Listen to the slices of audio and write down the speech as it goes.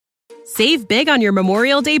Save big on your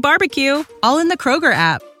Memorial Day barbecue, all in the Kroger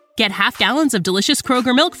app. Get half gallons of delicious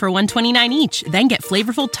Kroger milk for $1.29 each. Then get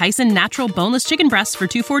flavorful Tyson natural boneless chicken breasts for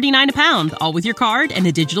 $2.49 a pound, all with your card and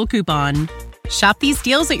a digital coupon. Shop these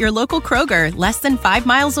deals at your local Kroger, less than 5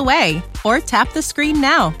 miles away. Or tap the screen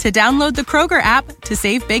now to download the Kroger app to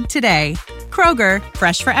save big today. Kroger,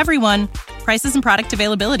 fresh for everyone. Prices and product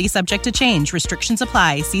availability subject to change. Restrictions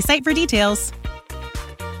apply. See site for details.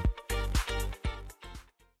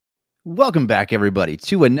 Welcome back, everybody,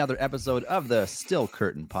 to another episode of the Still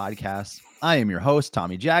Curtain podcast. I am your host,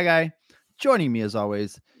 Tommy Jagai. Joining me, as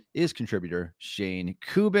always, is contributor Shane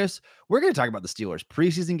Kubis. We're going to talk about the Steelers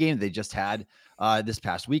preseason game they just had this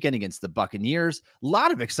past weekend against the Buccaneers. A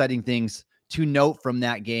lot of exciting things to note from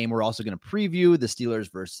that game. We're also going to preview the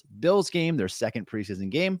Steelers versus Bills game, their second preseason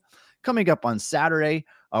game, coming up on Saturday.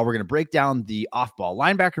 We're going to break down the off-ball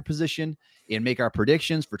linebacker position and make our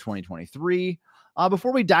predictions for 2023.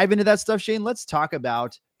 Before we dive into that stuff, Shane, let's talk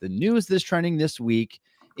about the news that's trending this week.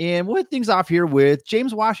 And we'll hit things off here with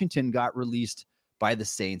James Washington got released by the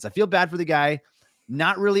Saints. I feel bad for the guy.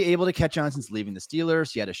 Not really able to catch on since leaving the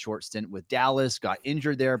Steelers. He had a short stint with Dallas, got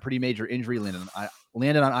injured there, pretty major injury,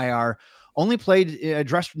 landed on IR. Only played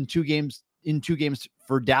addressed in two games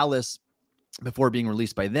for Dallas before being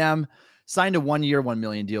released by them. Signed a 1-year, $1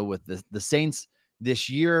 million deal with the Saints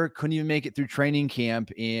this year. Couldn't even make it through training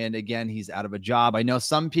camp. And again, he's out of a job. I know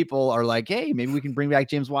some people are like, hey, maybe we can bring back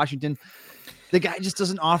James Washington. The guy just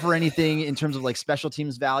doesn't offer anything in terms of like special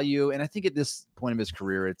teams value. And I think at this point of his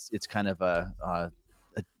career, it's kind of a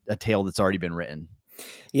tale that's already been written.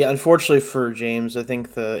 Yeah, unfortunately for James, I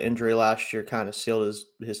think the injury last year kind of sealed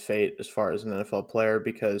his fate as far as an NFL player,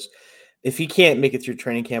 because if he can't make it through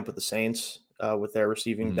training camp with the Saints, with their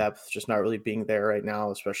receiving depth just not really being there right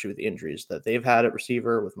now, especially with the injuries that they've had at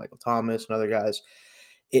receiver with Michael Thomas and other guys,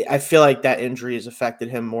 I feel like that injury has affected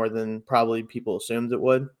him more than probably people assumed it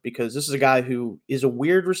would, because this is a guy who is a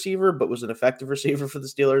weird receiver, but was an effective receiver for the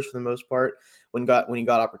Steelers for the most part. When he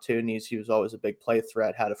got opportunities, he was always a big play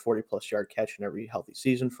threat, had a 40-plus yard catch in every healthy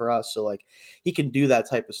season for us. So like he can do that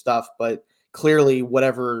type of stuff, but clearly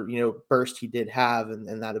whatever, burst he did have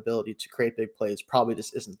and that ability to create big plays probably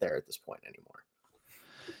just isn't there at this point anymore.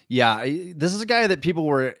 Yeah, this is a guy that people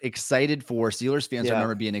were excited for. Steelers fans I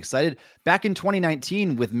remember being excited. Back in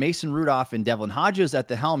 2019 with Mason Rudolph and Devlin Hodges at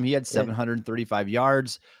the helm, he had 735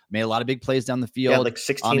 yards, made a lot of big plays down the field. Yeah, like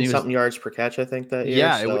 16-something yards per catch, I think, that year.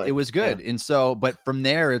 Yeah, so it was good. Yeah. And so, but from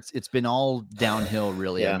there, it's been all downhill,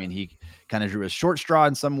 really. Yeah. I mean, he kind of drew a short straw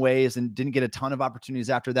in some ways and didn't get a ton of opportunities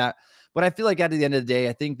after that. But I feel like at the end of the day,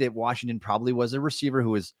 I think that Washington probably was a receiver who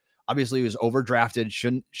was obviously overdrafted,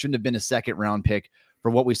 shouldn't have been a second round pick. For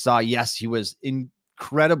what we saw, yes, he was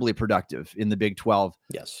incredibly productive in the Big 12.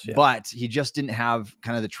 Yes, yeah. But he just didn't have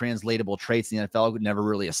kind of the translatable traits in the NFL. Never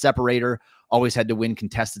really a separator. Always had to win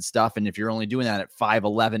contested stuff. And if you're only doing that at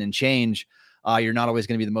 5'11" and change, you're not always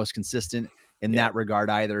going to be the most consistent in that regard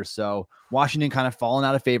either. So Washington kind of fallen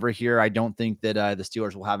out of favor here. I don't think that the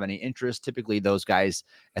Steelers will have any interest. Typically, those guys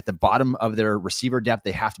at the bottom of their receiver depth,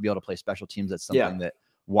 they have to be able to play special teams. That's something that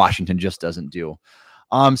Washington just doesn't do.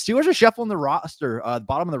 Steelers are shuffling the roster,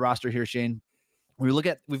 bottom of the roster here, Shane. We've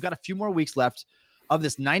got a few more weeks left of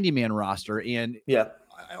this 90-man roster, and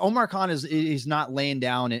Omar Khan he's not laying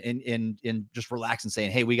down and just relax and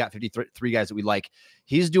saying, hey, we got 53 guys that we like.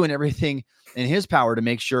 He's doing everything in his power to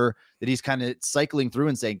make sure that he's kind of cycling through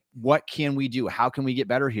and saying, what can we do? How can we get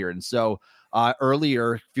better here? And so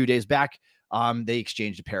earlier, a few days back, they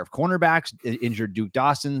exchanged a pair of cornerbacks. Injured Duke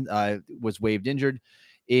Dawson was waived injured.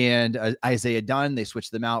 And Isaiah Dunn, they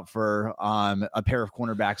switched them out for a pair of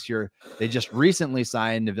cornerbacks here. They just recently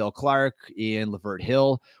signed Neville Clark and Lavert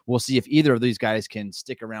Hill. We'll see if either of these guys can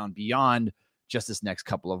stick around beyond just this next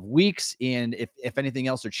couple of weeks. And if anything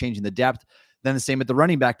else, they're changing the depth. Then the same at the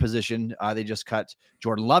running back position. They just cut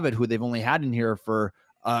Jordan Lovett, who they've only had in here for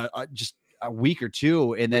just a week or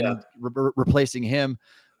two, and then replacing him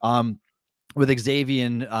with Xavier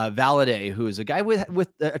Valladay, who is a guy with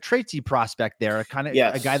a traitsy prospect there, kind of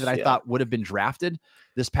a guy that I thought would have been drafted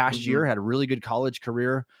this past year, had a really good college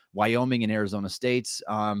career, Wyoming and Arizona State.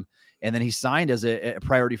 And then he signed as a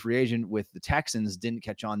priority free agent with the Texans, didn't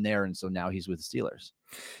catch on there. And so now he's with the Steelers.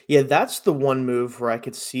 Yeah, that's the one move where I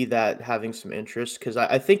could see that having some interest, because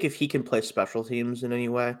I think if he can play special teams in any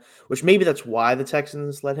way, which maybe that's why the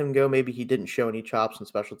Texans let him go. Maybe he didn't show any chops in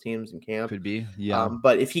special teams in camp. Could be, yeah.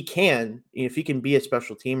 But if he can be a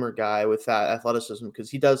special teamer guy with that athleticism, because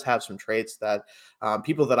he does have some traits that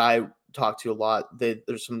people that I talked to a lot.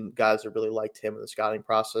 There's some guys that really liked him in the scouting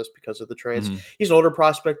process because of the trades. Mm-hmm. He's an older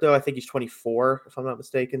prospect, though. I think he's 24, if I'm not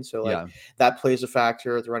mistaken. So, like, Yeah. that plays a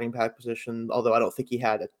factor at the running back position, although I don't think he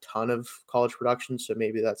had a ton of college production, so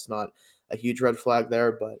maybe that's not a huge red flag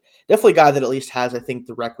there. But definitely a guy that at least has, I think,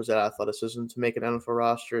 the requisite athleticism to make an NFL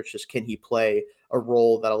roster. It's just, can he play a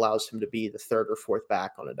role that allows him to be the third or fourth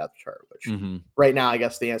back on a depth chart, which right now I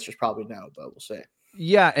guess the answer is probably no, but we'll see.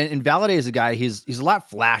 Yeah, and Valladay is a guy. He's a lot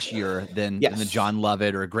flashier than the John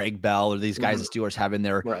Lovett or Greg Bell or these guys the Steelers have in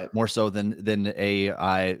there, more so than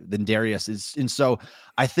Darius is. And so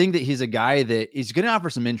I think that he's a guy that is going to offer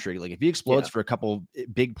some intrigue. Like if he explodes for a couple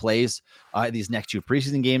big plays these next 2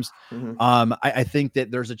 preseason games, I think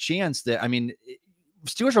that there's a chance that, I mean,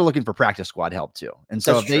 Steelers are looking for practice squad help too. And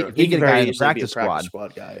so if they get a guy in the practice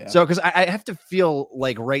squad guy, so because I have to feel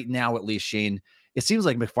like right now, at least, Shane, it seems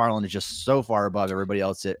like McFarland is just so far above everybody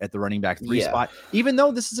else at the running back 3 spot, even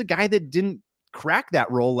though this is a guy that didn't crack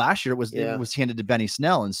that role last year. It was handed to Benny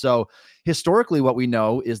Snell. And so historically, what we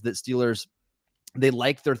know is that Steelers, they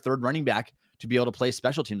like their third running back to be able to play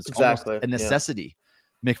special teams. It's almost a necessity.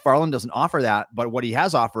 McFarland doesn't offer that, but what he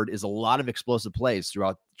has offered is a lot of explosive plays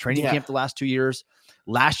throughout training camp the last 2 years.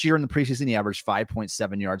 Last year in the preseason, he averaged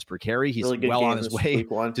 5.7 yards per carry. He's really well on his way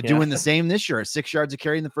to doing the same this year, 6 yards a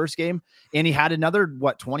carry in the first game. And he had another,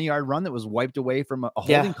 20-yard run that was wiped away from a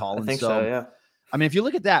holding call. And so, I mean, if you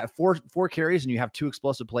look at that, four carries and you have 2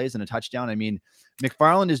 explosive plays and a touchdown, I mean,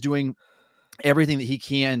 McFarland is doing everything that he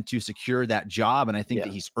can to secure that job. And I think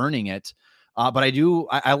that he's earning it. But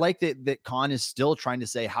I like that Khan is still trying to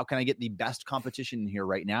say, how can I get the best competition in here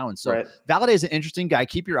right now? And so Valladay is an interesting guy.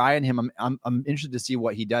 Keep your eye on him. I'm interested to see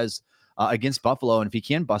what he does against Buffalo, and if he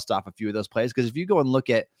can bust off a few of those plays. Because if you go and look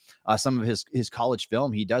at some of his college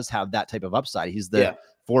film, he does have that type of upside. He's the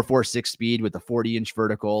 4.46 speed with the 40-inch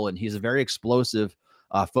vertical, and he's a very explosive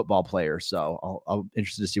football player. So I'll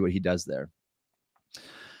interested to see what he does there.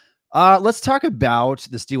 Let's talk about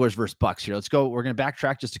the Steelers versus Bucks here. Let's go. We're going to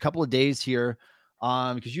backtrack just a couple of days here,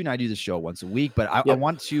 because you and I do this show once a week. But I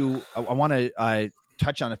want to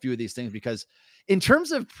touch on a few of these things, because in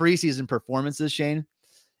terms of preseason performances, Shane,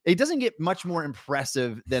 it doesn't get much more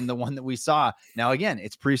impressive than the one that we saw. Now, again,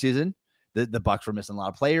 it's preseason. The Bucks were missing a lot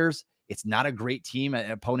of players. It's not a great team,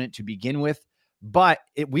 an opponent to begin with. But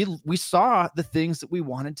we saw the things that we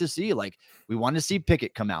wanted to see. Like, we wanted to see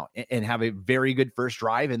Pickett come out and have a very good first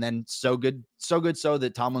drive, and then so good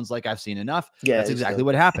that Tomlin's like, I've seen enough. Yeah, that's exactly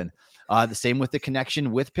what happened. The same with the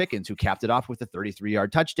connection with Pickens, who capped it off with a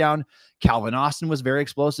 33-yard touchdown. Calvin Austin was very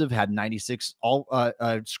explosive, had 96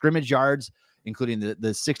 scrimmage yards, including the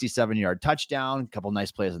 67-yard touchdown, a couple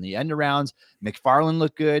nice plays on the end arounds. McFarland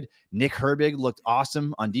looked good. Nick Herbig looked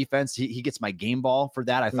awesome on defense. He gets my game ball for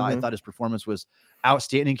that. I thought his performance was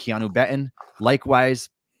outstanding. Keanu Benton, likewise.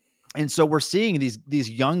 And so we're seeing these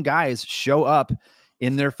young guys show up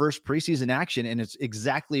in their first preseason action, and it's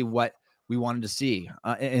exactly what we wanted to see.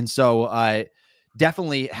 And so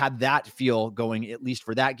definitely had that feel going, at least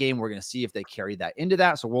for that game. We're going to see if they carry that into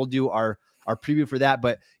that. So we'll do our preview for that.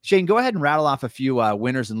 But Shane, go ahead and rattle off a few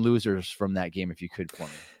winners and losers from that game, if you could, for me.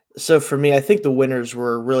 So for me, I think the winners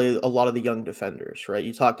were really a lot of the young defenders, right?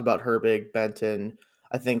 You talked about Herbig, Benton.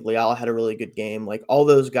 I think Leal had a really good game. Like, all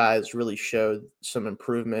those guys really showed some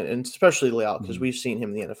improvement, and especially Leal, because we've seen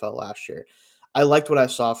him in the NFL last year. I liked what I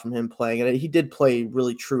saw from him playing, and he did play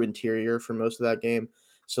really true interior for most of that game.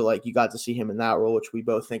 So, like, you got to see him in that role, which we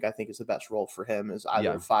both think, I think, is the best role for him, is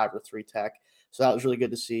either 5 or 3 tech. So that was really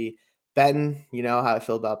good to see. Benton, you know how I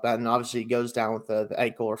feel about Benton. Obviously, he goes down with the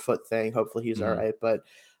ankle or foot thing. Hopefully he's all right. But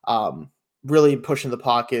really pushing the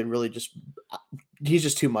pocket, he's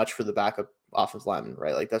just too much for the backup offensive lineman,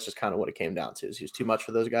 right? Like, that's just kind of what it came down to, is he's too much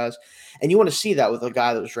for those guys. And you want to see that with a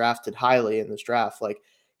guy that was drafted highly in this draft. Like,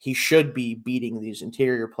 he should be beating these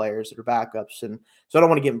interior players that are backups. And so I don't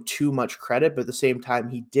want to give him too much credit, but at the same time,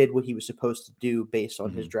 he did what he was supposed to do based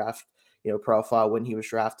on his draft, profile when he was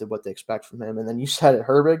drafted, what they expect from him. And then you said it,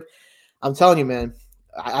 Herbig. I'm telling you, man,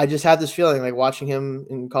 I just had this feeling, like, watching him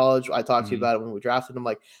in college. I talked to you about it when we drafted him.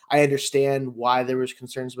 Like, I understand why there was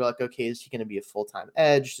concerns about, like, okay, is he going to be a full-time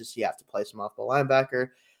edge? Does he have to play some off-ball linebacker?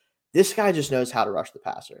 This guy just knows how to rush the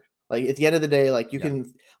passer. Like, at the end of the day, like, you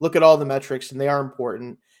can look at all the metrics, and they are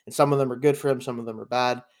important, and some of them are good for him, some of them are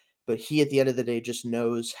bad. But he, at the end of the day, just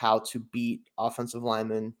knows how to beat offensive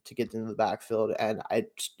linemen to get into the backfield, and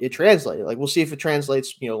it translated. Like, we'll see if it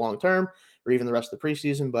translates, long-term or even the rest of the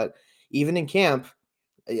preseason. But even in camp,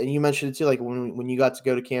 and you mentioned it too, like, when you got to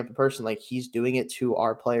go to camp in person, like, he's doing it to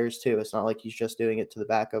our players too. It's not like he's just doing it to the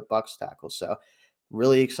backup Bucks tackle. So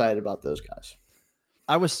really excited about those guys.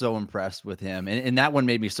 I was so impressed with him. And that one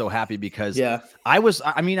made me so happy because Yeah. I was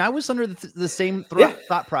under the same Yeah.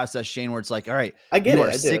 thought process, Shane, where it's like, all right, I get you it. are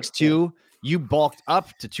I do. 6'2", you bulked up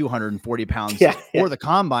to 240 pounds Yeah. for Yeah. the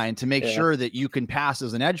combine to make Yeah. sure that you can pass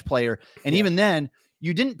as an edge player. And Yeah. even then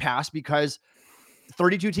you didn't pass because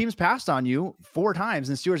 32 teams passed on you 4 times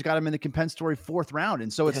and Steelers got him in the compensatory 4th round.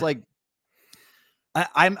 And so it's like,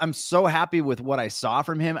 I'm so happy with what I saw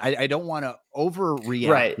from him. I don't want to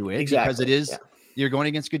overreact to it because it is you're going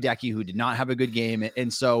against Goodecki, who did not have a good game.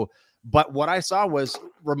 And so, but what I saw was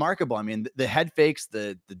remarkable. I mean, the head fakes,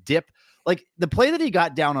 the dip, like the play that he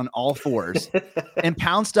got down on all fours and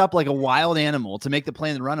pounced up like a wild animal to make the play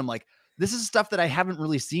in the run. I'm like, this is stuff that I haven't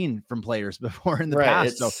really seen from players before in the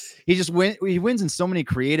past. So he just he wins in so many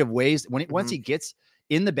creative ways. Once he gets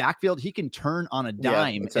in the backfield, he can turn on a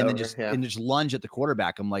dime and then just lunge at the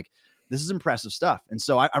quarterback. I'm like, this is impressive stuff. And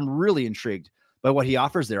so I'm really intrigued by what he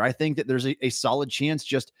offers there. I think that there's a solid chance,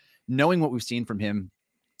 just knowing what we've seen from him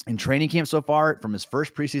in training camp so far, from his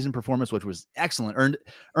first preseason performance, which was excellent, earned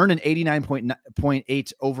an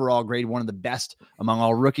 89.8 overall grade, one of the best among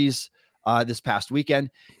all rookies this past weekend.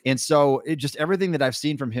 And so just everything that I've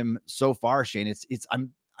seen from him so far, Shane,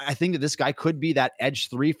 I think that this guy could be that edge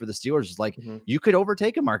 3 for the Steelers. It's like you could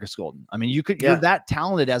overtake a Marcus Golden. I mean, you're that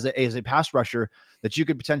talented as a pass rusher that you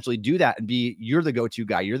could potentially do that and you're the go-to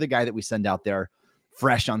guy. You're the guy that we send out there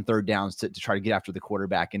fresh on 3rd downs to try to get after the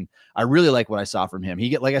quarterback. And I really like what I saw from him.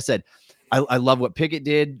 Like I said, I love what Pickett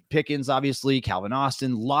did. Pickens, obviously, Calvin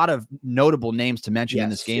Austin, a lot of notable names to mention in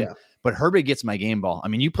this game. Yeah. But Herbig gets my game ball. I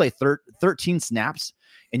mean, you play 13 snaps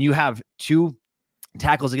and you have 2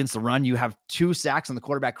 tackles against the run. You have 2 sacks on the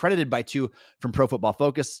quarterback, credited by 2 from Pro Football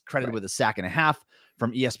Focus, credited with a sack and a half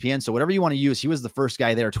from ESPN. So whatever you want to use, he was the first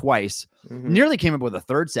guy there twice. Nearly came up with a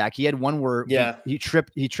 3rd sack. He had one where he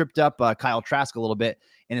tripped up Kyle Trask a little bit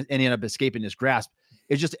and ended up escaping his grasp.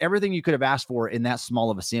 It's just everything you could have asked for in that small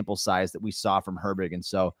of a sample size that we saw from Herbig. And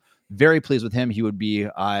so very pleased with him. He would be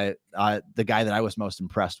the guy that I was most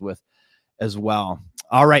impressed with as well.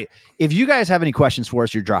 All right. If you guys have any questions for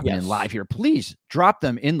us, you're dropping in live here, please drop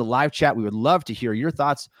them in the live chat. We would love to hear your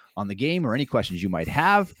thoughts on the game or any questions you might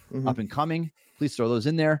have up and coming. Please throw those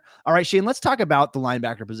in there. All right, Shane, let's talk about the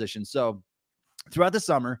linebacker position. So throughout the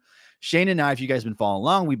summer, Shane and I, if you guys have been following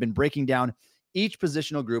along, we've been breaking down each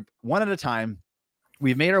positional group one at a time.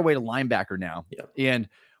 We've made our way to linebacker now. And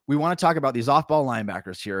we want to talk about these off-ball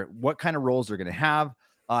linebackers here, what kind of roles they're going to have,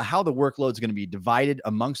 how the workload is going to be divided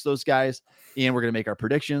amongst those guys. And we're going to make our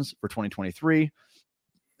predictions for 2023.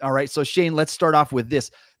 All right. So Shane, let's start off with this.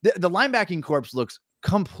 The linebacking corps looks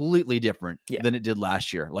completely different than it did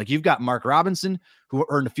last year. Like you've got Mark Robinson, who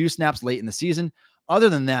earned a few snaps late in the season. Other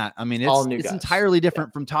than that, I mean, it's entirely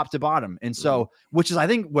different from top to bottom. And so, which is, I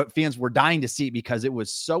think, what fans were dying to see because it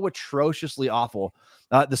was so atrociously awful.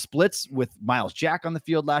 The splits with Miles Jack on the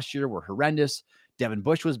field last year were horrendous. Devin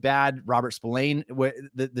Bush was bad. Robert Spillane,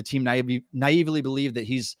 the team naively believed that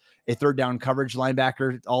he's a 3rd down coverage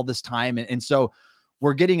linebacker all this time. And so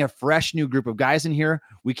we're getting a fresh new group of guys in here.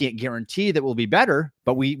 We can't guarantee that we'll be better,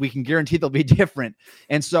 but we can guarantee they'll be different.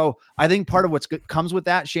 And so I think part of what comes with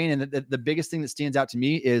that, Shane, and the biggest thing that stands out to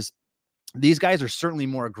me is these guys are certainly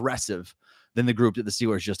more aggressive than the group that the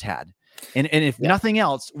Steelers just had. And if nothing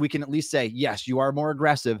else, we can at least say, yes, you are more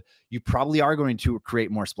aggressive. You probably are going to create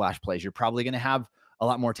more splash plays. You're probably going to have a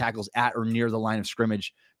lot more tackles at or near the line of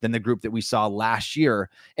scrimmage than the group that we saw last year.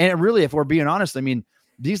 And really, if we're being honest, I mean,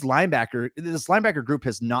 this linebacker group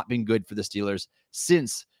has not been good for the Steelers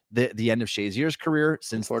since the end of Shazier's career,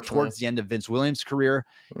 since towards the end of Vince Williams' career.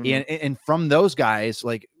 And from those guys,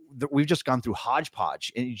 like we've just gone through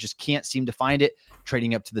hodgepodge and you just can't seem to find it.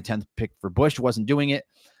 Trading up to the 10th pick for Bush wasn't doing it.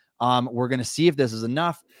 We're going to see if this is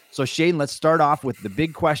enough. So Shane, let's start off with the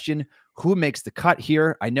big question. Who makes the cut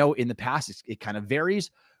here? I know in the past it kind of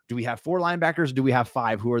varies. Do we have 4 linebackers? Do we have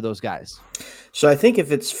 5? Who are those guys? So I think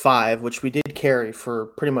if it's 5, which we did carry for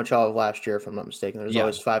pretty much all of last year, if I'm not mistaken, there's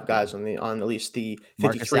always 5 guys on at least the 53.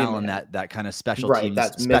 Marcus Allen, that kind of special teams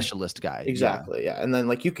specialist guy. Exactly. Yeah. And then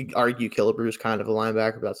like you could argue Killebrew's kind of a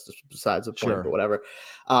linebacker, but that's just besides the point, but whatever.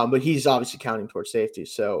 But he's obviously counting towards safety.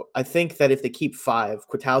 So I think that if they keep 5,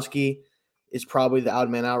 Kwiatkowski is probably the odd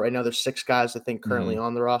man out right now. There's 6 guys I think currently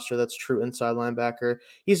on the roster that's true inside linebacker.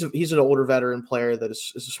 He's an older veteran player that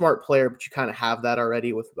is a smart player, but you kind of have that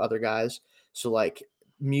already with other guys. So like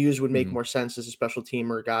Muse would make more sense as a special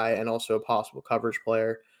teamer guy and also a possible coverage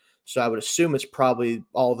player. So I would assume it's probably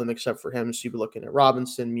all of them except for him. So you'd be looking at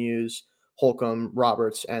Robinson, Muse, Holcomb,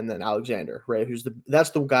 Roberts, and then Alexander, right? That's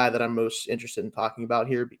the guy that I'm most interested in talking about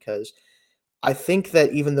here, because I think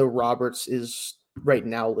that even though Roberts is right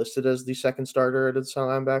now listed as the second starter at inside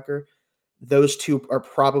linebacker, those two are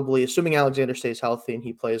probably, assuming Alexander stays healthy and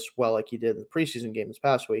he plays well like he did in the preseason game this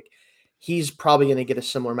past week, he's probably going to get a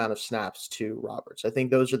similar amount of snaps to Roberts. I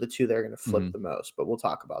think those are the two that are going to flip the most, but we'll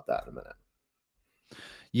talk about that in a minute.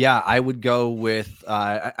 Yeah, I would go with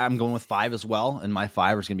I'm going with 5 as well, and my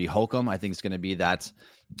 5 is going to be Holcomb. I think it's going to be that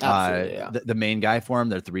the main guy for him.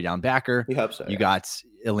 They're 3-down backer. We hope so. You got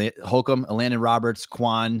Holcomb, Landon Roberts,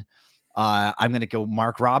 Quan. I'm going to go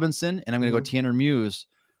Mark Robinson, and I'm going to go Tanner Muse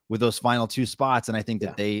with those final 2 spots. And I think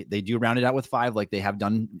that they do round it out with 5 like they have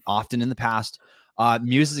done often in the past.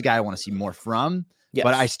 Muse is a guy I want to see more from,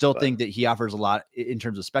 but I still think that he offers a lot in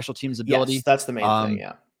terms of special teams ability. Yes, that's the main thing.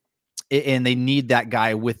 Yeah. And they need that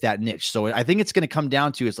guy with that niche. So I think it's going to come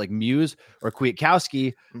down to, it's like Muse or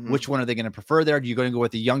Kwiatkowski. Which one are they going to prefer there? Are you going to go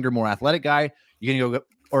with the younger, more athletic guy? You're going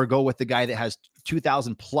to go with the guy that has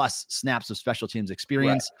 2,000 plus snaps of special teams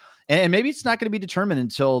experience. Right. And maybe it's not going to be determined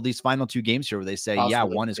until these final 2 games here where they say,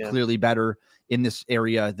 one is clearly better in this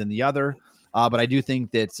area than the other. But I do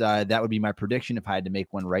think that that would be my prediction if I had to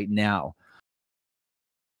make one right now.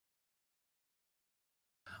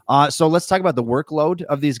 So let's talk about the workload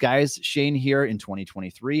of these guys, Shane, here in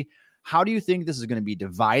 2023. How do you think this is going to be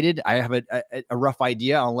divided? I have a rough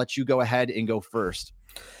idea. I'll let you go ahead and go first.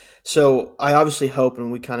 So I obviously hope,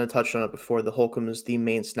 and we kind of touched on it before, the Holcomb is the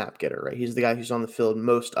main snap getter, right? He's the guy who's on the field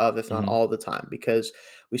most of, if not all the time, because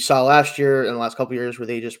we saw last year and the last couple of years where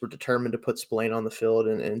they just were determined to put Spillane on the field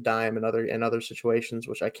and Dime and other situations,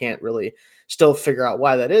 which I can't really still figure out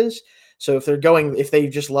why that is. So if they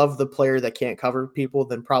just love the player that can't cover people,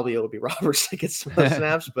 then probably it'll be Roberts that gets some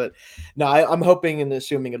snaps. But no, I'm hoping and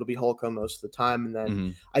assuming it'll be Holcomb most of the time. And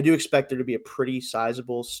then I do expect there to be a pretty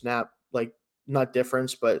sizable snap, like not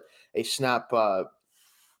difference, but a snap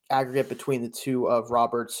aggregate between the two of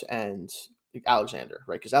Roberts and Alexander,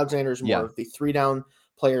 right? Because Alexander is more of the 3-down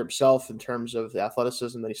player himself in terms of the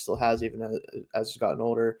athleticism that he still has, even as he's gotten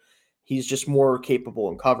older. He's just more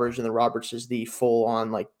capable in coverage, and then Roberts is the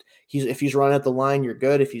full-on, like, if he's running at the line, you're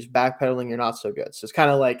good. If he's backpedaling, you're not so good. So it's kind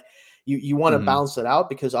of like you want to balance it out,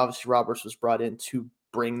 because obviously Roberts was brought in to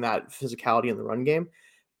bring that physicality in the run game,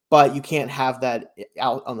 but you can't have that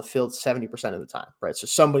out on the field 70% of the time, right? So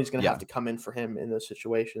somebody's going to have to come in for him in those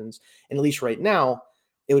situations. And at least right now,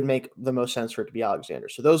 it would make the most sense for it to be Alexander.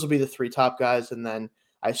 So those will be the 3 top guys. And then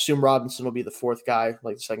I assume Robinson will be the 4th guy,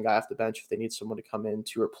 like the second guy off the bench, if they need someone to come in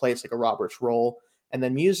to replace like a Roberts role. And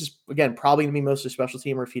then Muse is, again, probably going to be mostly special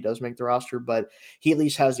teamer if he does make the roster, but he at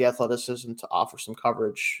least has the athleticism to offer some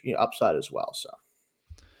coverage, upside as well. So,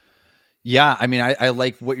 yeah, I mean, I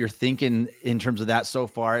like what you're thinking in terms of that so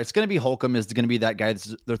far. It's going to be Holcomb is going to be that guy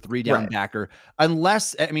that's the 3-down backer,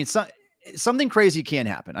 unless, I mean, something crazy can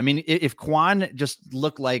happen. I mean, if Quan just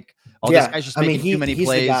looked like, this guy's just making too many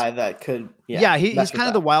plays. He's the guy that could, he's kind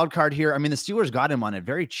of the wild card here. I mean, the Steelers got him on a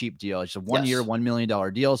very cheap deal. It's a 1-year, $1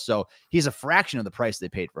 million deal. So he's a fraction of the price they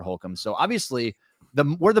paid for Holcomb. So obviously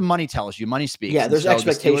where the money tells you, money speaks. Yeah, there's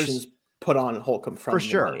expectations put on Holcomb from for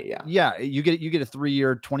sure. The money, yeah. You get a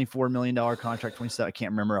 3-year, $24 million contract, 27. I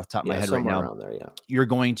can't remember off the top of my head right now. Around there, you're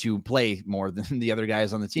going to play more than the other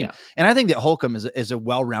guys on the team. Yeah. And I think that Holcomb is a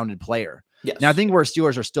well-rounded player. Yes. Now I think where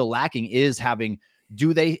Steelers are still lacking is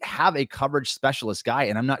do they have a coverage specialist guy?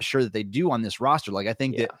 And I'm not sure that they do on this roster. Like I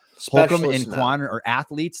think that Holcomb and Quan are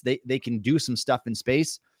athletes. They can do some stuff in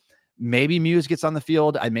space. Maybe Muse gets on the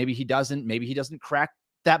field. Maybe he doesn't. Maybe he doesn't crack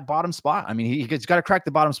that bottom spot. I mean, he's got to crack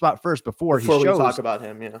the bottom spot first before he shows. We talk about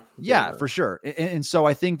him. Yeah, for sure. And so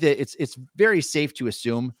I think that it's very safe to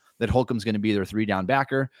assume that Holcomb's going to be their 3-down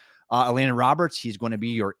backer. Landon Roberts, he's going to be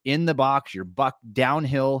your in the box, your buck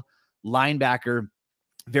downhill linebacker,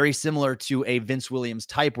 very similar to a Vince Williams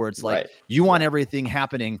type, where it's like you want everything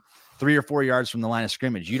happening 3 or 4 yards from the line of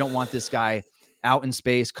scrimmage. You don't want this guy out in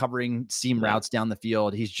space covering seam routes down the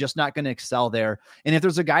field. He's just not going to excel there. And if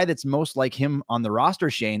there's a guy that's most like him on the roster,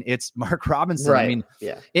 Shane, it's Mark Robinson. Right. I mean,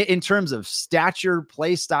 in terms of stature,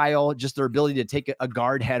 play style, just their ability to take a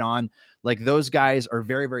guard head on, like those guys are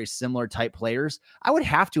very, very similar type players. I would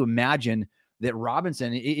have to imagine that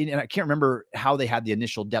Robinson, and I can't remember how they had the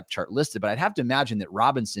initial depth chart listed, but I'd have to imagine that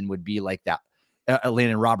Robinson would be like that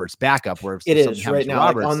Landon Roberts backup, where it is right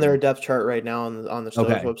now, like on their depth chart right now on the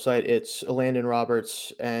Steelers website, it's Landon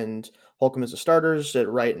Roberts and Holcomb as the starters at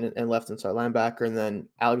right and left inside linebacker, and then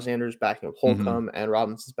Alexander's backing up Holcomb and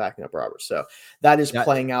Robinson's backing up Roberts. So that is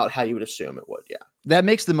playing out how you would assume it would. Yeah, that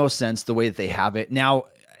makes the most sense the way that they have it now.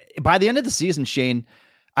 By the end of the season, Shane,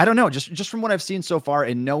 I don't know, just from what I've seen so far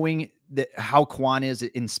and knowing that how Quan is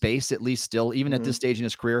in space, at least still, even at this stage in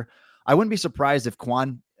his career, I wouldn't be surprised if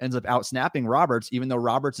Quan ends up out snapping Roberts, even though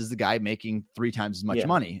Roberts is the guy making 3 times as much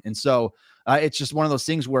money. And so It's just one of those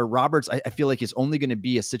things where Roberts, I feel like, is only going to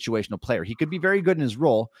be a situational player. He could be very good in his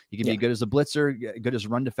role. He can be good as a blitzer, good as a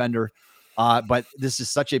run defender. But this is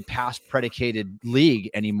such a pass predicated league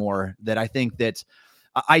anymore that I think that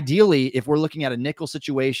ideally, if we're looking at a nickel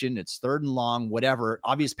situation, it's 3rd and long, whatever,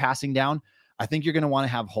 obvious passing down, I think you're going to want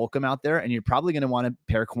to have Holcomb out there, and you're probably going to want to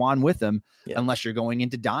pair Quan with him unless you're going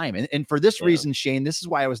into dime. And for this reason, Shane, this is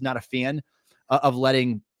why I was not a fan of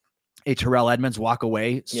letting a Terrell Edmonds walk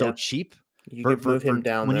away so cheap. You could move him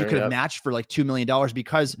down when there, you could have matched for like $2 million,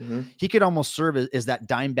 because he could almost serve as that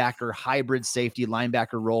dime backer, hybrid safety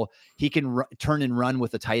linebacker role. He can turn and run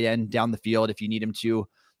with a tight end down the field if you need him to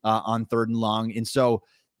on 3rd and long. And so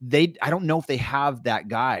I don't know if they have that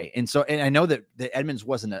guy. And I know that Edmonds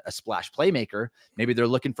wasn't a splash playmaker. Maybe they're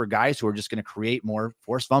looking for guys who are just going to create more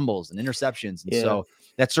forced fumbles and interceptions. And so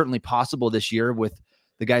that's certainly possible this year with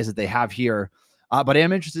the guys that they have here. But I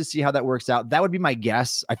am interested to see how that works out. That would be my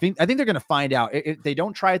guess. I think they're going to find out. If they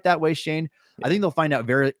don't try it that way, Shane, I think they'll find out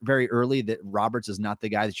very, very early that Roberts is not the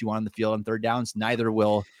guy that you want on the field on 3rd downs. Neither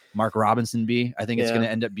will Mark Robinson be. I think it's going to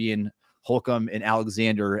end up being Holcomb and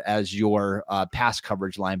Alexander as your pass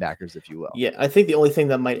coverage linebackers, if you will. Yeah, I think the only thing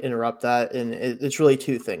that might interrupt that, and it's really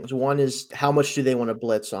 2 things. One is, how much do they want to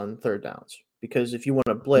blitz on 3rd downs? Because if you want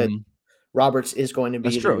to blitz, Roberts is going to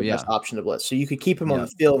be the best option to blitz. So you could keep him on the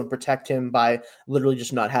field and protect him by literally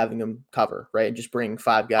just not having him cover, right? Just bring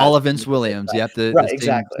 5 guys. All of Vince Williams. You have to,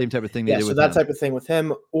 same type of thing they do with that type of thing with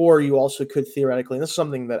him. Or you also could theoretically, and this is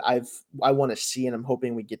something that I want to see, and I'm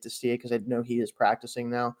hoping we get to see it because I know he is practicing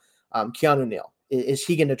now. Keanu Neal. Is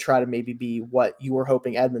he going to try to maybe be what you were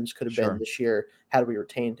hoping Edmonds could have been this year had we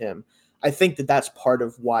retained him? I think that that's part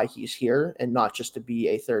of why he's here, and not just to be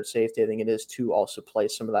a 3rd safety. I think it is to also play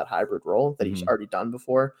some of that hybrid role that he's already done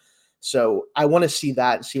before. So I want to see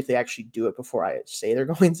that and see if they actually do it before I say they're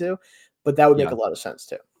going to, but that would make a lot of sense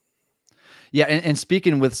too. Yeah, and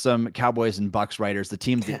speaking with some Cowboys and Bucks writers, the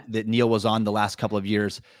team that Neal was on the last couple of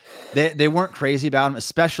years, they weren't crazy about him,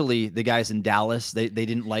 especially the guys in Dallas. They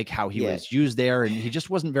didn't like how he was used there, and he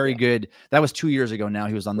just wasn't very good. That was 2 years ago now.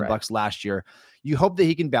 He was on the Bucks last year. You hope that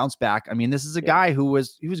he can bounce back. I mean, this is a guy who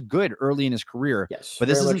was good early in his career, but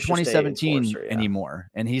this isn't 2017 anymore.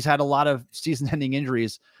 And he's had a lot of season-ending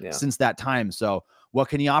injuries since that time. So what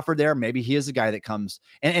can he offer there? Maybe he is a guy that comes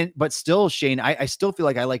but still, Shane, I still feel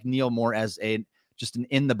like I like Neal more as just an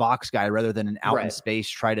in the box guy rather than an out in space,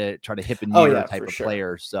 try to hip and near type of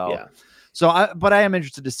player. So, but I am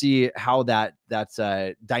interested to see how that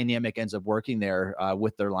dynamic ends up working there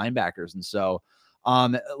with their linebackers. And so,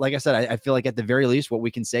 like I said, I feel like at the very least, what we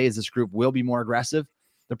can say is this group will be more aggressive.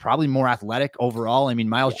 They're probably more athletic overall. I mean,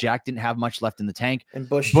 Miles Jack didn't have much left in the tank. And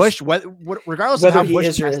Bush, regardless of how Bush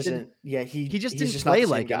is or tested, he just didn't play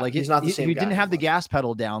like it. Like he's not the same he guy didn't have the anymore. gas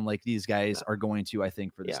pedal down like these guys are going to, I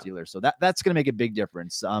think, for the Steelers. So that's going to make a big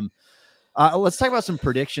difference. Let's talk about some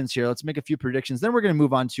predictions here. Let's make a few predictions. Then we're going to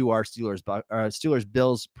move on to our Steelers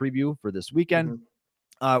Bills preview for this weekend.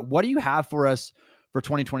 What do you have for us for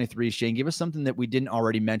 2023, Shane? Give us something that we didn't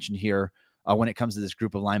already mention here when it comes to this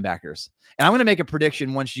group of linebackers. And I'm going to make a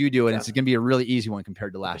prediction once you do it. It's going to be a really easy one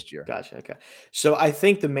compared to last year. Gotcha. Okay. So I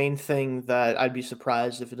think the main thing that I'd be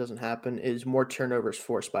surprised if it doesn't happen is more turnovers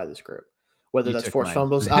forced by this group. Whether that's forced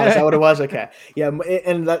fumbles. Oh, is that what it was? Okay. Yeah.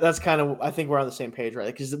 And that's kind of, I think we're on the same page, right?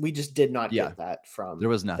 Because we just did not get that from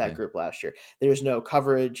that group last year. There was no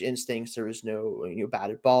coverage instincts. There was no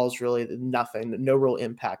batted balls, really. Nothing. No real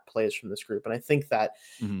impact plays from this group. And I think that,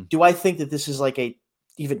 do I think that this is like a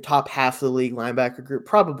even top half of the league linebacker group?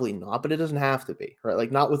 Probably not, but it doesn't have to be, right?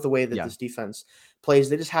 Like not with the way that this defense plays.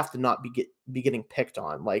 They just have to not be getting picked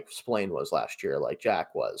on like Spillane was last year, like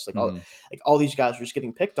Jack was. Like all these guys were just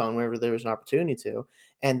getting picked on whenever there was an opportunity to,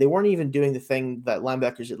 and they weren't even doing the thing that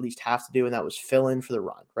linebackers at least have to do, and that was fill in for the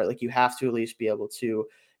run, right? Like you have to at least be able to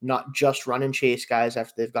not just run and chase guys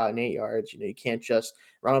after they've gotten 8 yards. You can't just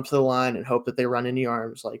run up to the line and hope that they run into your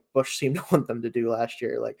arms like Bush seemed to want them to do last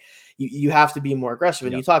year. Like you have to be more aggressive.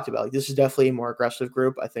 And you talked about, like, this is definitely a more aggressive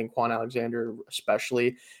group. I think Quan Alexander,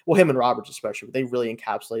 especially, well, him and Roberts especially, but they really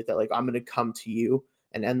encapsulate that. Like, I'm going to come to you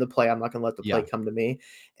and end the play. I'm not going to let the play come to me.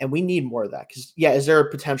 And we need more of that. Because, is there a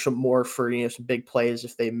potential more for, some big plays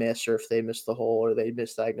if they miss or if they miss the hole or they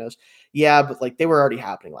misdiagnose? Yeah, but, like, they were already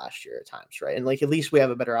happening last year at times, right? And, like, at least we have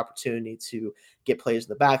a better opportunity to get plays in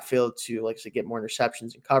the backfield, to, like I said, get more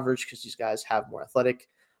interceptions and coverage because these guys have more athletic,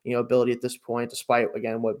 ability at this point, despite,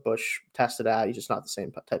 again, what Bush tested at. He's just not the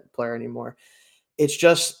same type of player anymore. It's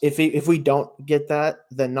just if we don't get that,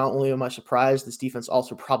 then not only am I surprised, this defense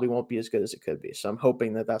also probably won't be as good as it could be. So I'm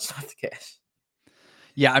hoping that that's not the case.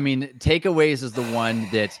 Yeah, I mean, takeaways is the one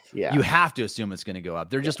that Yeah. you have to assume it's going to go up.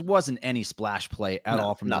 There just wasn't any splash play at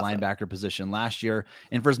all from nothing. the linebacker position last year.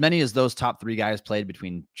 And for as many as those top three guys played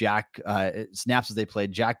between snaps as they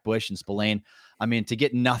played, Jack Bush and Spillane, I mean, to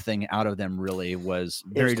get nothing out of them really was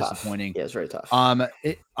very disappointing. Yeah, it's very tough.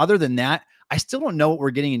 Other than that, I still don't know what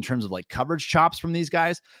we're getting in terms of like coverage chops from these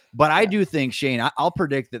guys. But I do think, Shane, I'll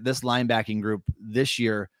predict that this linebacking group this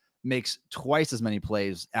year makes twice as many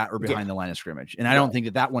plays at or behind the line of scrimmage. And I don't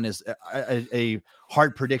think that one is a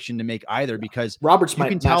hard prediction to make either, because Roberts you might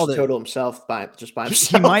can tell that total himself by himself.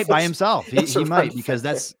 He might by himself. He might, because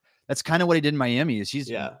that's kind of what he did in Miami. Is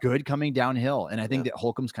he's good coming downhill. And I think that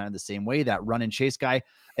Holcomb's kind of the same way, that run and chase guy,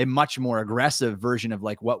 a much more aggressive version of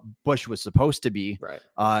like what Bush was supposed to be,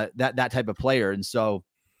 that type of player. And so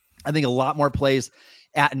I think a lot more plays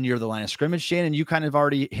at and near the line of scrimmage, Shane, and you kind of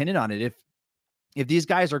already hinted on it. If these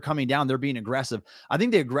guys are coming down, they're being aggressive. I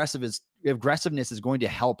think the aggressiveness is going to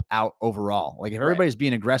help out overall. Like if everybody's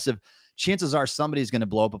being aggressive, chances are somebody's going to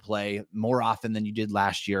blow up a play more often than you did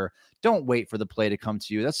last year. Don't wait for the play to come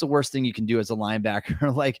to you. That's the worst thing you can do as a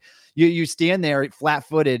linebacker. Like you stand there flat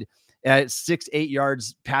footed at 6-8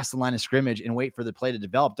 yards past the line of scrimmage and wait for the play to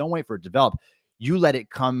develop. Don't wait for it to develop. You let it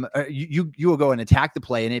come. You will go and attack the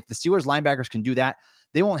play. And if the Steelers linebackers can do that,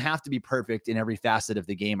 they won't have to be perfect in every facet of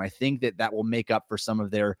the game. I think that will make up for some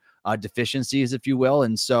of their deficiencies, if you will.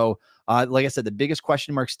 And so, like I said, the biggest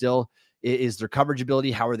question mark still is their coverage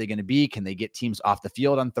ability. How are they going to be? Can they get teams off the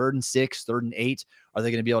field on 3rd and 6, 3rd and 8? Are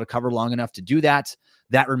they going to be able to cover long enough to do that?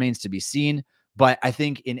 That remains to be seen. But I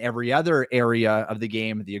think in every other area of the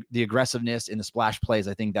game, the aggressiveness and the splash plays,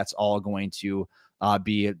 I think that's all going to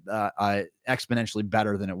be exponentially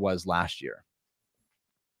better than it was last year.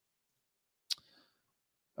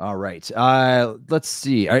 All right. Let's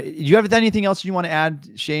see. Do you have anything else you want to add,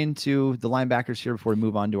 Shane, to the linebackers here before we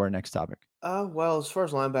move on to our next topic? Well, as far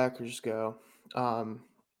as linebackers go,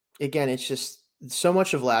 again, it's just so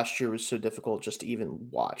much of last year was so difficult just to even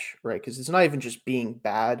watch, right? Because it's not even just being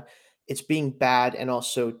bad; it's being bad and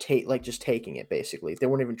also just taking it. Basically, they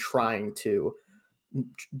weren't even trying to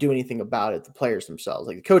do anything about it. The players themselves,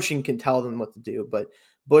 like the coaching, can tell them what to do, but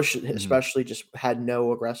Bush especially just had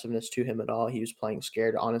no aggressiveness to him at all. He was playing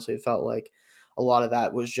scared. Honestly, it felt like a lot of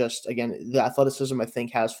that was just, again, the athleticism I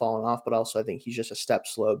think has fallen off, but also I think he's just a step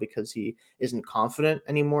slow because he isn't confident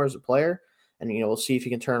anymore as a player. And, we'll see if he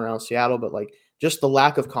can turn around Seattle, but like just the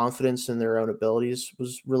lack of confidence in their own abilities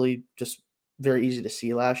was really just very easy to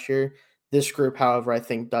see last year. This group, however, I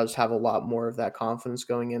think does have a lot more of that confidence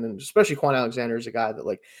going in, and especially Quan Alexander is a guy that,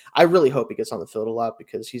 like, I really hope he gets on the field a lot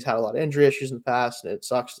because he's had a lot of injury issues in the past, and it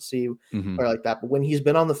sucks to see player like that. But when he's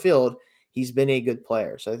been on the field, he's been a good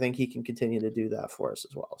player, so I think he can continue to do that for us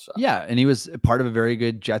as well. So yeah, and he was part of a very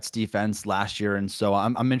good Jets defense last year, and so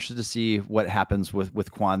I'm interested to see what happens with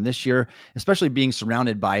Quan this year, especially being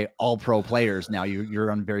surrounded by all-pro players. Now you're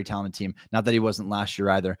on a very talented team. Not that he wasn't last year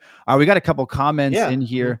either. We got a couple comments in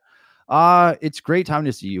here. It's great time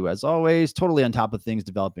to see you as always. Totally on top of things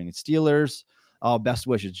developing at Steelers. Best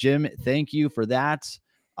wishes, Jim. Thank you for that.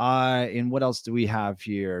 And what else do we have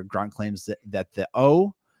here? Grant claims that the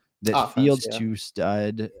offense, Fields to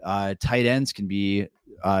stud tight ends can be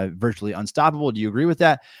virtually unstoppable. Do you agree with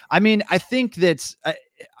that? I mean, I think that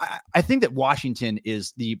I think that Washington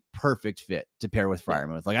is the perfect fit to pair with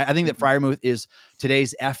Freiermuth. Like I think that Freiermuth is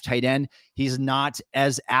today's F tight end. He's not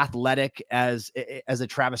as athletic as a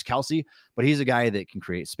Travis Kelce, but he's a guy that can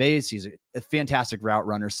create space. He's a fantastic route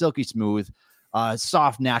runner, silky smooth,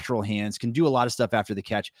 soft, natural hands, can do a lot of stuff after the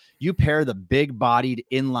catch. You pair the big-bodied,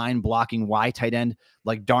 inline blocking Y tight end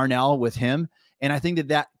like Darnell with him, and I think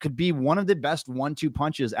that could be one of the best 1-2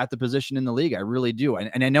 punches at the position in the league. I really do.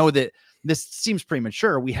 And I know that this seems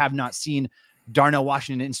premature. We have not seen Darnell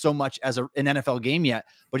Washington in so much as an NFL game yet,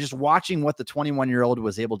 but just watching what the 21-year-old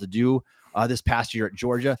was able to do this past year at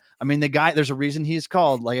Georgia. I mean, the guy, there's a reason he's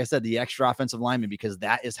called, like I said, the extra offensive lineman, because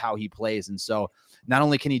that is how he plays. And so not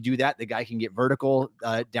only can he do that, the guy can get vertical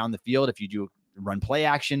down the field if you do run play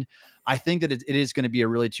action. I think that it is going to be a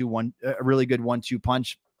really good 1-2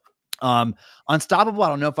 punch. Unstoppable. I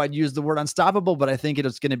don't know if I'd use the word unstoppable, but I think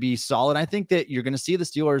it's going to be solid. I think that you're going to see the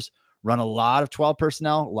Steelers run a lot of 12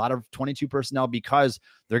 personnel, a lot of 22 personnel, because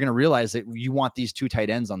they're going to realize that you want these two tight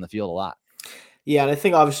ends on the field a lot. Yeah, and I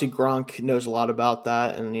think obviously Gronk knows a lot about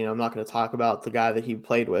that. And, I'm not going to talk about the guy that he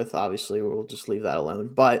played with. Obviously, we'll just leave that alone.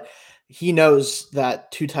 But he knows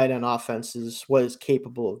that two tight end offense is what it's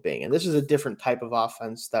capable of being. And this is a different type of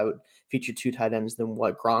offense that would feature two tight ends than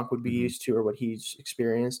what Gronk would be used to or what he's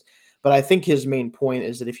experienced. But I think his main point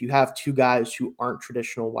is that if you have two guys who aren't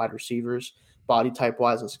traditional wide receivers, body type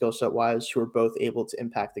wise and skill set wise, who are both able to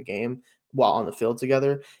impact the game while on the field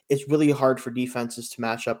together. It's really hard for defenses to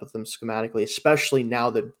match up with them schematically, especially now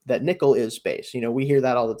that nickel is base. We hear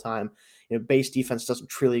that all the time. Base defense doesn't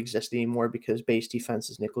truly exist anymore because base defense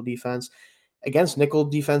is nickel defense. Against nickel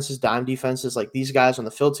defenses, dime defenses, like these guys on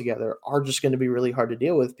the field together are just going to be really hard to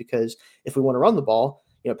deal with, because if we want to run the ball,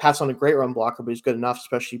 Pat's on a great run blocker, but he's good enough,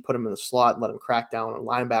 especially put him in the slot and let him crack down on a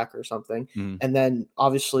linebacker or something. Mm-hmm. And then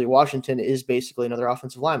obviously Washington is basically another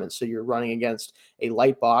offensive lineman. So you're running against a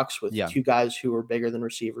light box with two guys who are bigger than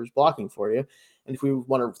receivers blocking for you. And if we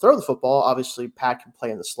want to throw the football, obviously Pat can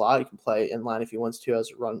play in the slot. He can play in line if he wants to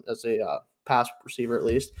as a pass receiver at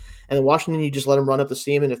least. And then Washington, you just let him run up the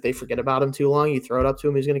seam, and if they forget about him too long, you throw it up to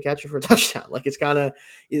him, he's going to catch it for a touchdown. Like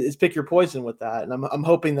it's pick your poison with that. And I'm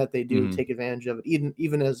hoping that they do take advantage of it,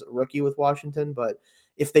 even as a rookie with Washington. But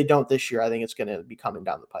if they don't this year, I think it's going to be coming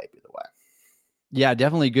down the pipe either way. Yeah,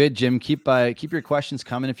 definitely good, Jim. Keep your questions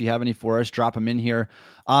coming. If you have any for us, drop them in here.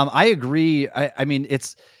 I agree. I mean,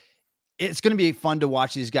 it's going to be fun to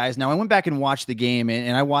watch these guys. Now, I went back and watched the game,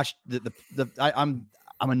 and I watched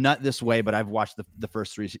I'm a nut this way, but I've watched the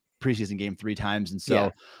first three preseason game 3 times. And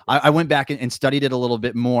so I went back and studied it a little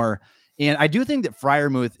bit more. And I do think that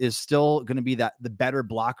Freiermuth is still going to be the better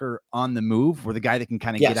blocker on the move, or the guy that can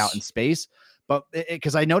kind of get out in space. But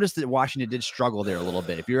because I noticed that Washington did struggle there a little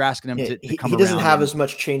bit. If you're asking him to come around, he doesn't have as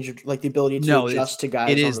much change, like the ability to adjust to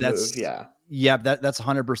guys on the move. Yeah, that's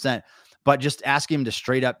 100%. But just ask him to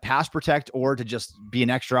straight up pass protect, or to just be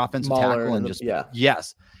an extra offensive tackle and just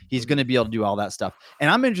he's going to be able to do all that stuff.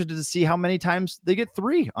 And I'm interested to see how many times they get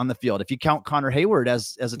 3 on the field. If you count Connor Hayward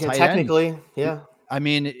as a tight end, technically, I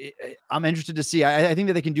mean, I'm interested to see. I think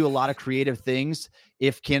that they can do a lot of creative things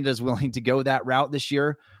if Canada is willing to go that route this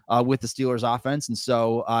year with the Steelers offense. And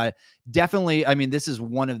so definitely, I mean, this is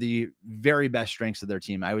one of the very best strengths of their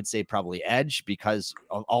team. I would say probably edge, because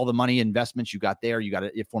of all the money investments you got there. You got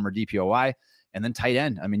a former DPOI, and then tight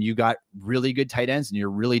end. I mean, you got really good tight ends, and you're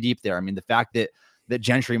really deep there. I mean, the fact that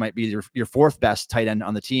Gentry might be your 4th best tight end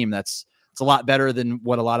on the team, it's a lot better than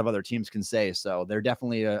what a lot of other teams can say. So they're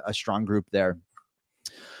definitely a strong group there.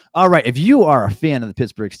 All right. If you are a fan of the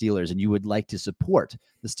Pittsburgh Steelers and you would like to support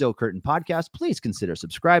the Steel Curtain Podcast, please consider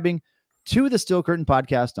subscribing to the Steel Curtain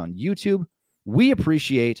Podcast on YouTube. We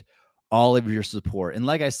appreciate all of your support. And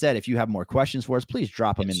like I said, if you have more questions for us, please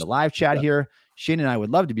drop them in the live chat here. Shane and I would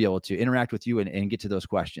love to be able to interact with you and get to those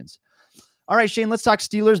questions. All right, Shane, let's talk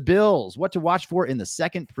Steelers Bills. What to watch for in the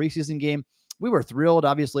second preseason game. We were thrilled,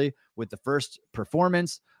 obviously, with the first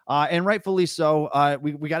performance. And rightfully so.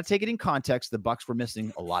 We got to take it in context. The Bucs were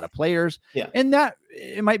missing a lot of players, and that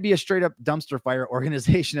it might be a straight up dumpster fire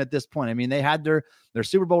organization at this point. I mean, they had their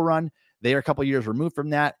Super Bowl run. They are a couple years removed from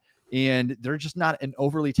that, and they're just not an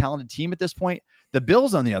overly talented team at this point. The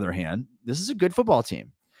Bills, on the other hand, this is a good football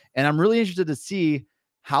team, and I'm really interested to see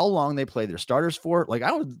how long they play their starters for. Like,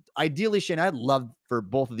 ideally, Shane, I'd love for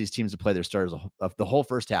both of these teams to play their starters of the whole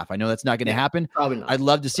first half. I know that's not going to happen. Probably not. I'd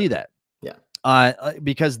love to see that.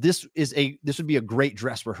 Because this would be a great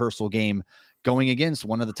dress rehearsal game going against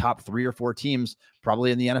one of the top 3 or 4 teams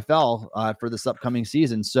probably in the NFL for this upcoming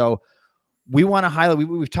season. So we want to highlight,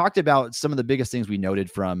 we've talked about some of the biggest things we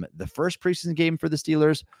noted from the first preseason game for the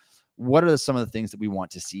Steelers. What are some of the things that we want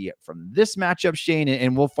to see from this matchup, Shane?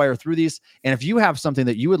 And we'll fire through these. And if you have something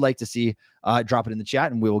that you would like to see, drop it in the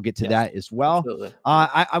chat, and we will get to that as well.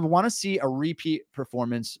 I want to see a repeat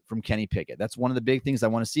performance from Kenny Pickett. That's one of the big things I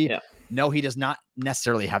want to see. No, he does not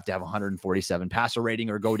necessarily have to have 147 passer rating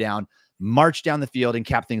or go down, march down the field and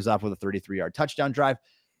cap things off with a 33-yard touchdown drive.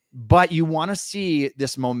 But you want to see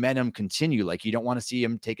this momentum continue. Like, you don't want to see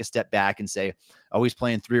him take a step back and say, oh, he's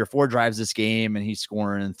playing 3 or 4 drives this game and he's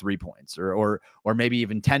scoring 3 points or maybe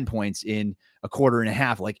even 10 points in a quarter and a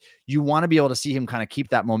half. Like, you want to be able to see him kind of keep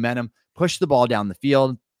that momentum, push the ball down the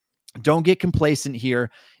field. Don't get complacent here.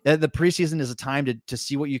 The preseason is a time to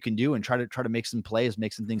see what you can do and try to make some plays,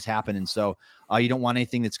 make some things happen. And so you don't want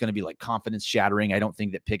anything that's going to be like confidence shattering. I don't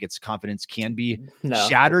think that Pickett's confidence can be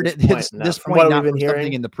shattered at this point, not from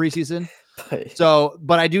something in the preseason.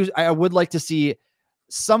 But I would like to see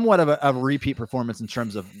somewhat of a repeat performance in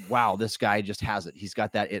terms of, wow, this guy just has it. He's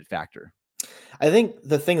got that it factor. I think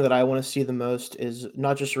the thing that I want to see the most is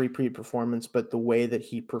not just a repeat performance, but the way that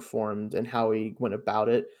he performed and how he went about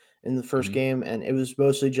it in the first game. And it was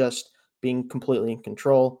mostly just being completely in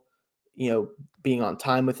control, being on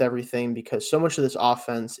time with everything, because so much of this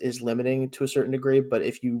offense is limiting to a certain degree. But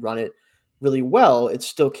if you run it really well, it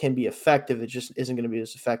still can be effective. It just isn't going to be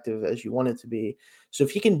as effective as you want it to be. So if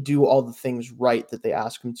he can do all the things right that they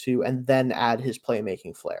ask him to, and then add his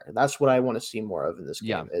playmaking flair, that's what I want to see more of in this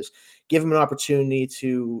Yeah. game, is give him an opportunity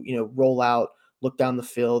to, roll out, look down the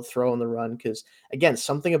field, throw on the run. Because again,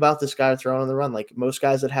 something about this guy throwing on the run, like most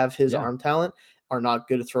guys that have his arm talent are not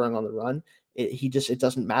good at throwing on the run. It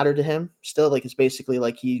doesn't matter to him still. Like, it's basically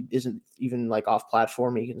like he isn't even like off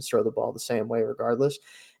platform. He can throw the ball the same way regardless.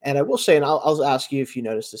 And I will say, and I'll ask you if you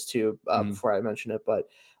noticed this too before I mention it, but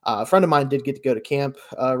a friend of mine did get to go to camp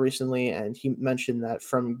recently, and he mentioned that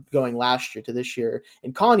from going last year to this year,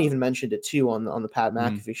 and Colin even mentioned it too on the Pat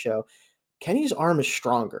McAfee show, Kenny's arm is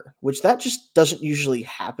stronger, which that just doesn't usually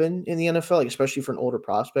happen in the NFL, like especially for an older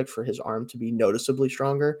prospect, for his arm to be noticeably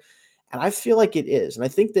stronger. And I feel like it is. And I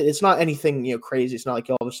think that it's not anything, crazy. It's not like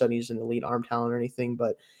all of a sudden he's an elite arm talent or anything.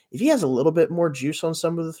 But if he has a little bit more juice on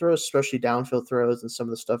some of the throws, especially downfield throws and some of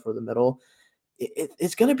the stuff over the middle,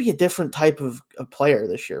 it's going to be a different type of player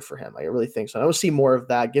this year for him. I really think so. And I will see more of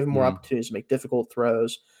that, give him more opportunities to make difficult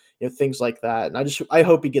throws, things like that. And I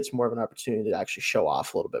hope he gets more of an opportunity to actually show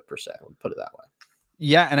off a little bit per se. We'll put it that way.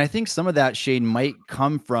 Yeah, and I think some of that, Shane, might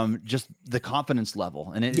come from just the confidence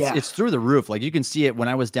level, and it's through the roof. Like, you can see it when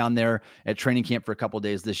I was down there at training camp for a couple of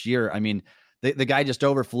days this year. I mean, the guy just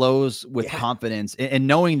overflows with confidence, and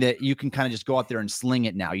knowing that you can kind of just go out there and sling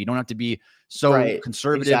it now. You don't have to be so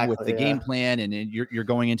conservative with the game plan, and you're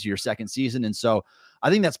going into your second season, and so I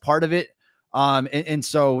think that's part of it. And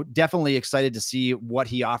so definitely excited to see what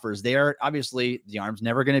he offers there. Obviously, the arm's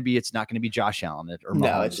never going to be, it's not going to be Josh Allen or Mahomes.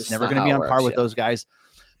 No, it's never going to be on par with those guys.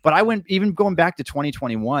 But I went, even going back to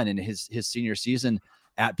 2021 and his senior season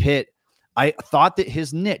at Pitt, I thought that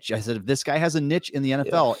his niche, I said, if this guy has a niche in the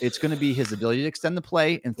NFL, it's going to be his ability to extend the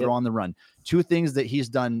play and throw on the run. Two things that he's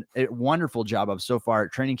done a wonderful job of so far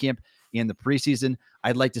at training camp and the preseason.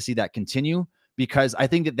 I'd like to see that continue, because I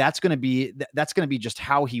think that's going to be just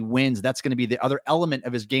how he wins. That's going to be the other element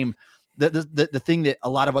of his game, the thing that a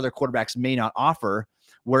lot of other quarterbacks may not offer.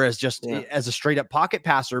 Whereas just as a straight up pocket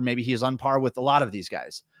passer, maybe he is on par with a lot of these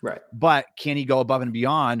guys. Right. But can he go above and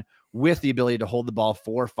beyond with the ability to hold the ball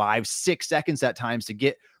 4, 5, 6 seconds at times to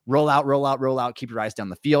get roll out, keep your eyes down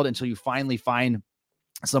the field until you finally find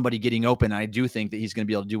somebody getting open. I do think that he's going to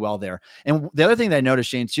be able to do well there. And the other thing that I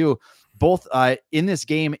noticed, Shane, too, both in this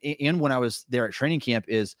game and when I was there at training camp,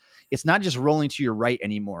 is it's not just rolling to your right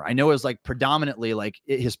anymore. I know it was like predominantly like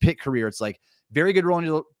his Pitt career. It's like very good rolling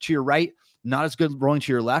to your right, not as good rolling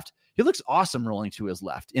to your left. He looks awesome rolling to his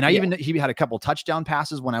left. And he had a couple touchdown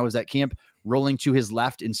passes when I was at camp rolling to his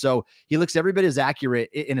left. And so he looks every bit as accurate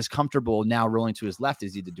and as comfortable now rolling to his left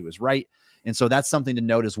as he did to his right. And so that's something to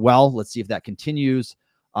note as well. Let's see if that continues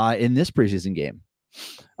in this preseason game.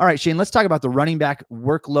 All right, Shane, let's talk about the running back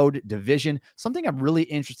workload division. Something I'm really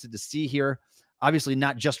interested to see here, obviously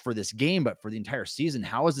not just for this game, but for the entire season.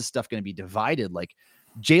 How is this stuff going to be divided? Like,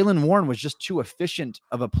 Jaylen Warren was just too efficient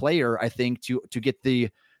of a player, I think, to get the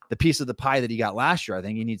piece of the pie that he got last year. I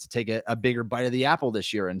think he needs to take a bigger bite of the apple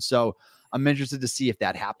this year. And so I'm interested to see if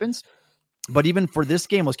that happens. But even for this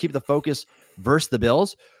game, let's keep the focus versus the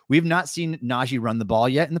Bills. We've not seen Najee run the ball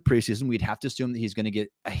yet in the preseason. We'd have to assume that he's going to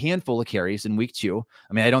get a handful of carries in week 2.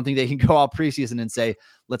 I mean, I don't think they can go all preseason and say,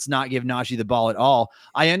 let's not give Najee the ball at all.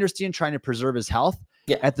 I understand trying to preserve his health.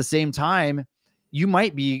 At the same time, you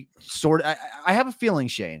might be I have a feeling,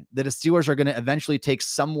 Shane, that the Steelers are going to eventually take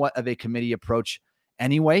somewhat of a committee approach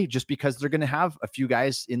anyway, just because they're going to have a few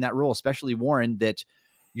guys in that role, especially Warren, that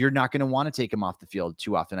you're not going to want to take him off the field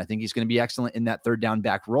too often. I think he's going to be excellent in that third down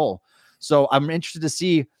back role. So I'm interested to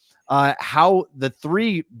see how the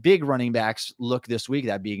 3 big running backs look this week,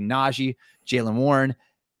 that being Najee, Jaylen Warren,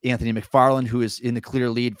 Anthony McFarland, who is in the clear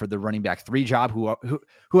lead for the running back 3 job,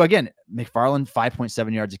 who again, McFarland,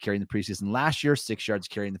 5.7 yards of carry in the preseason last year, 6 yards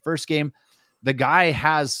carry in the first game. The guy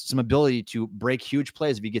has some ability to break huge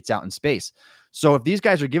plays if he gets out in space. So if these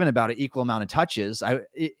guys are given about an equal amount of touches,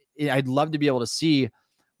 I'd love to be able to see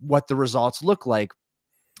what the results look like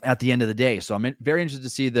at the end of the day. So I'm very interested to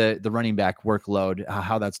see the running back workload,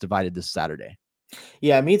 how that's divided this Saturday.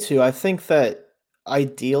 Yeah, me too. I think that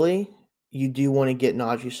ideally you do want to get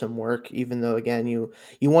Najee some work, even though again you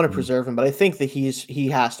want to preserve him. But I think that he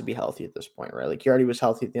has to be healthy at this point, right? Like, he already was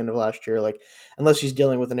healthy at the end of last year. Like, unless he's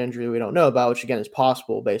dealing with an injury we don't know about, which again is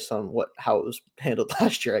possible based on how it was handled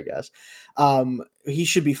last year, I guess. He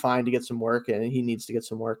should be fine to get some work in, and he needs to get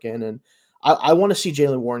some work in. And I want to see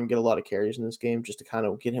Jaylen Warren get a lot of carries in this game just to kind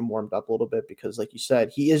of get him warmed up a little bit, because like you said,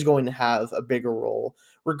 he is going to have a bigger role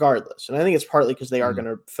regardless. And I think it's partly because they are going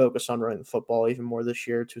to focus on running the football even more this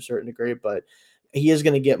year to a certain degree, but he is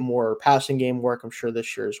going to get more passing game work, I'm sure,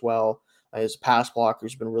 this year as well. His pass blocker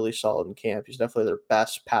has been really solid in camp. He's definitely their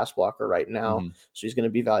best pass blocker right now. So he's going to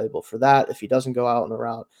be valuable for that if he doesn't go out on the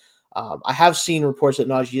route. I have seen reports that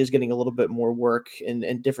Najee is getting a little bit more work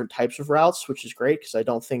in different types of routes, which is great because I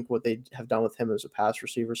don't think what they have done with him as a pass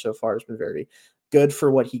receiver so far has been very good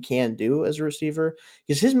for what he can do as a receiver.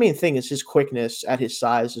 Because his main thing is his quickness at his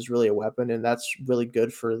size is really a weapon, and that's really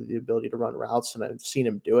good for the ability to run routes. And I've seen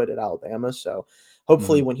him do it at Alabama. So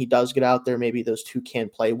hopefully when he does get out there, maybe those two can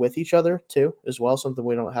play with each other too as well, something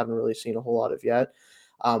we haven't really seen a whole lot of yet.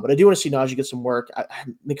 But I do want to see Najee get some work.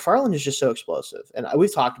 McFarland is just so explosive, and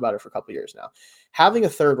we've talked about it for a couple of years now. Having a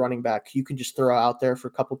third running back you can just throw out there for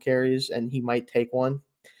a couple carries, and he might take one.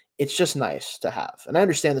 It's just nice to have. And I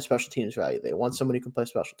understand the special teams value. They want somebody who can play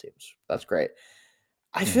special teams. That's great.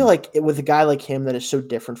 I feel like with a guy like him that is so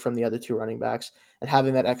different from the other two running backs and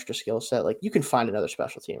having that extra skill set, like you can find another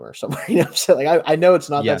special teamer somewhere. You know what I'm saying? Like I know it's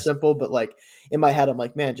not that simple, but like in my head, I'm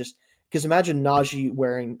like, man, just because imagine Najee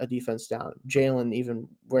wearing a defense down, Jalen even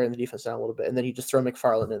wearing the defense down a little bit, and then you just throw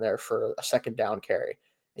McFarland in there for a second down carry,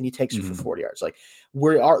 and he takes you for 40 yards. Like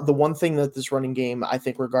the one thing that this running game, I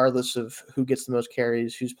think, regardless of who gets the most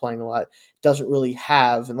carries, who's playing a lot, doesn't really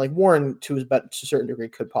have, and like Warren to a certain degree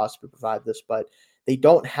could possibly provide this, but they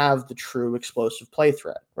don't have the true explosive play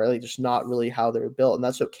threat, right? Like just not really how they're built, and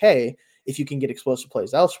that's okay if you can get explosive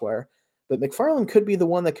plays elsewhere. But McFarland could be the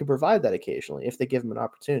one that could provide that occasionally if they give him an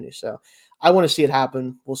opportunity. So I want to see it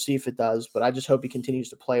happen. We'll see if it does, but I just hope he continues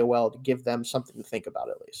to play well to give them something to think about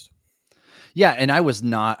at least. Yeah, and I was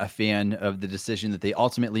not a fan of the decision that they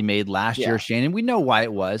ultimately made last year, Shannon. We know why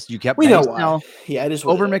it was. You kept It is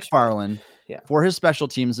over McFarland for his special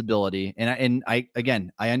teams ability, and I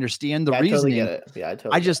understand the reasoning. I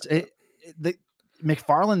totally get it.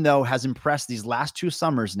 McFarland, though, has impressed these last 2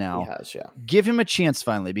 summers now. He has, Give him a chance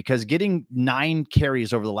finally, because getting 9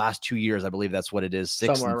 carries over the last 2 years, I believe that's what it is,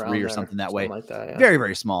 6 and 3 or something that way. Like that, very,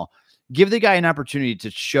 very small. Give the guy an opportunity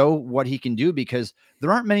to show what he can do, because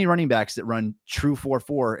there aren't many running backs that run true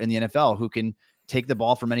 4-4 in the NFL who can take the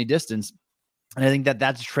ball from any distance. And I think that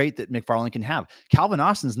that's a trait that McFarland can have. Calvin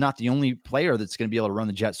Austin's not the only player that's going to be able to run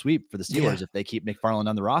the jet sweep for the Steelers if they keep McFarland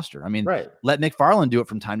on the roster. I mean, let McFarland do it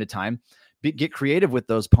from time to time. Get creative with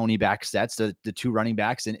those pony back sets, the 2 running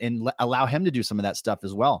backs, and allow him to do some of that stuff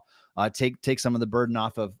as well. Take some of the burden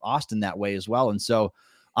off of Austin that way as well. And so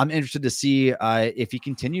I'm interested to see if he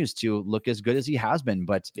continues to look as good as he has been.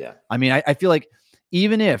 But I mean, I feel like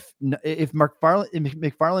even if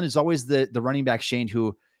McFarland is always the running back, Shane,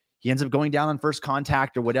 who he ends up going down on first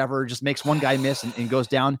contact or whatever, just makes one guy miss and goes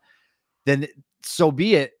down, then so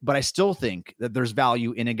be it. But I still think that there's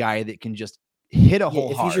value in a guy that can just hit a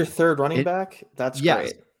hole hard. If he's your third running back, that's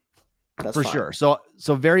great. That's for fine. sure. So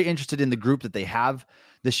very interested in the group that they have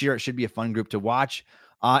this year. It should be a fun group to watch.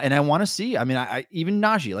 And I want to see, I mean, I even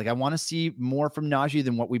Najee, like I want to see more from Najee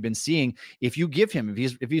than what we've been seeing. If you give him,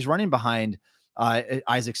 if he's running behind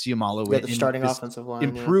Isaac Seumalo, the starting offensive line,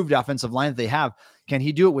 improved offensive line that they have, can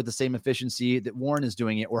he do it with the same efficiency that Warren is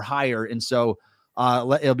doing it or higher? And so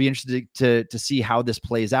it'll be interesting to see how this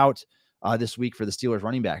plays out this week for the Steelers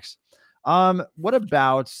running backs. What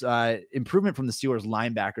about improvement from the Steelers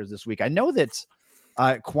linebackers this week? I know that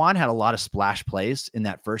Quan had a lot of splash plays in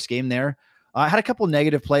that first game there. Had a couple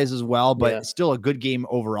negative plays as well, but still a good game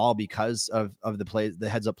overall because of the plays, the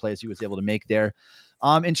heads up plays he was able to make there.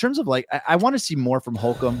 In terms of like, I want to see more from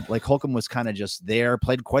Holcomb. Like Holcomb was kind of just there,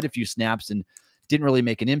 played quite a few snaps and didn't really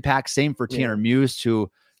make an impact. Same for Tanner Muse,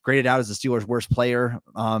 who graded out as the Steelers' worst player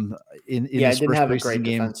in this didn't first have a great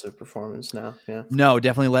game. Defensive performance now. No,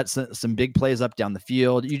 definitely let some big plays up down the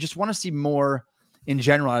field. You just want to see more in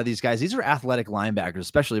general out of these guys. These are athletic linebackers,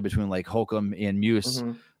 especially between like Holcomb and Muse.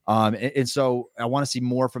 And so I want to see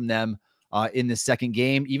more from them in this second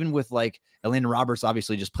game, even with like Elandon Roberts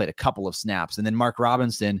obviously just played a couple of snaps, and then Mark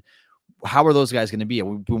Robinson. How are those guys going to be?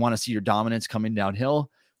 We want to see your dominance coming downhill,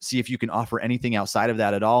 see if you can offer anything outside of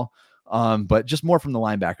that at all. But just more from the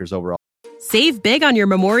linebackers overall. Save big on your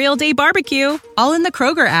Memorial Day barbecue, all in the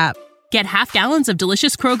Kroger app. Get half gallons of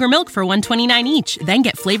delicious Kroger milk for $1.29 each. Then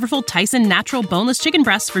get flavorful Tyson natural boneless chicken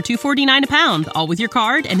breasts for $2.49 a pound, all with your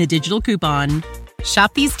card and a digital coupon.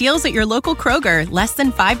 Shop these deals at your local Kroger, less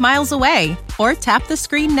than 5 miles away. Or tap the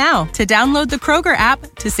screen now to download the Kroger app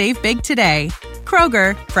to save big today.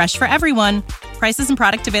 Kroger, fresh for everyone. Prices and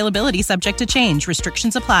product availability subject to change.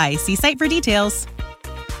 Restrictions apply. See site for details.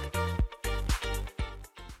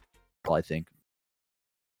 I think.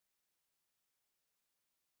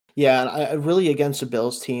 Yeah, and I really against a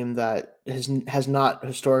Bills team that has not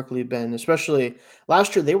historically been, especially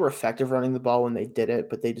last year, they were effective running the ball when they did it,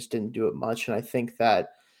 but they just didn't do it much. And I think that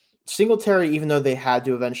Singletary, even though they had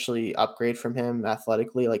to eventually upgrade from him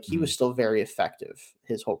athletically, like he was still very effective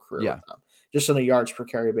his whole career with them, just on a yards per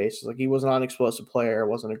carry basis. Like he was not an explosive player,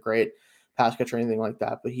 wasn't a great pass catcher or anything like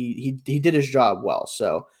that, but he did his job well.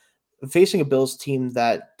 So facing a Bills team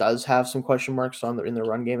that does have some question marks in their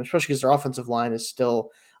run game, especially because their offensive line is still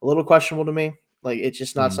a little questionable to me. Like it's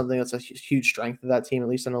just not something that's a huge strength of that team. At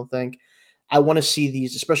least I don't think. I want to see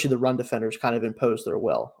these, especially the run defenders, kind of impose their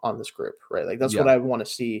will on this group, right? Like that's what I want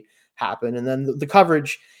to see happen. And then the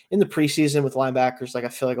coverage in the preseason with linebackers, like I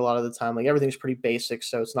feel like a lot of the time, like everything's pretty basic,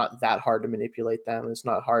 so it's not that hard to manipulate them. It's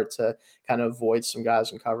not hard to kind of avoid some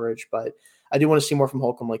guys in coverage, but I do want to see more from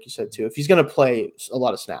Holcomb, like you said too. If he's going to play a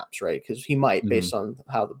lot of snaps, right? Because he might, based on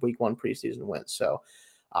how the Week 1 preseason went. So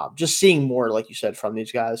just seeing more, like you said, from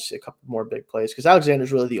these guys, a couple more big plays, because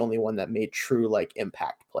Alexander's really the only one that made true like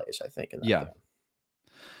impact plays, I think. In that game.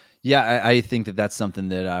 Yeah, I think that's something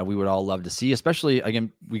that we would all love to see, especially,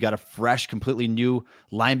 again, we got a fresh, completely new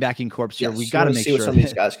linebacking corps here. We got to make sure what some of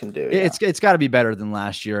these guys can do. It's got to be better than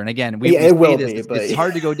last year. And again, it's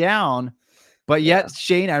hard to go down, but yet,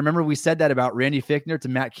 Shane, I remember we said that about Randy Fichtner to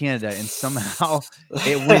Matt Canada, and somehow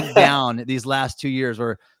it went down these last 2 years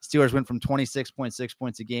where Steelers went from 26.6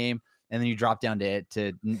 points a game, and then you drop down to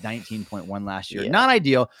 19.1 last year. Not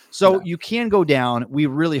ideal. So you can go down. We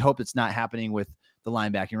really hope it's not happening with the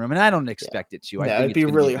linebacking room, and I don't expect it to. I think it'd be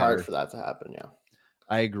really hard for that to happen. Yeah,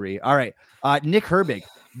 I agree. All right, Nick Herbig.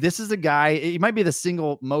 This is a guy. He might be the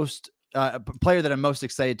single most player that I'm most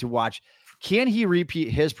excited to watch. Can he repeat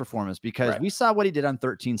his performance? Because we saw what he did on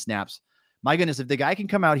 13 snaps. My goodness, if the guy can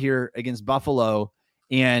come out here against Buffalo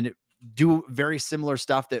and do very similar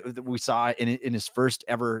stuff that we saw in his first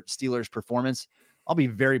ever Steelers performance, I'll be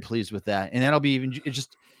very pleased with that. And that'll be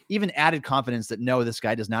even added confidence that no, this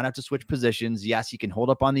guy does not have to switch positions. Yes, he can hold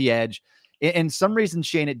up on the edge. And some reason,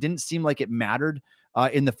 Shane, it didn't seem like it mattered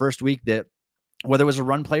in the first week that whether it was a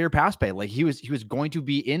run play or pass play, like he was going to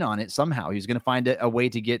be in on it somehow. He was going to find a way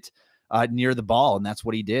to get near the ball, and that's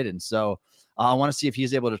what he did. And so I want to see if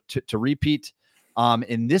he's able to repeat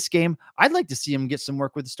in this game. I'd like to see him get some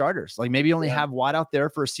work with the starters, like maybe only have Watt out there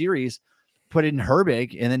for a series, put in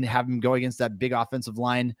Herbig, and then have him go against that big offensive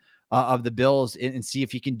line of the Bills and see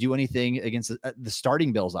if he can do anything against the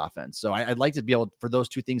starting Bills offense. So I'd like to be able for those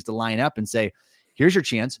two things to line up and say, here's your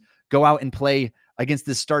chance, go out and play against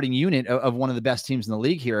this starting unit of one of the best teams in the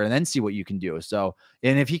league here, and then see what you can do. So,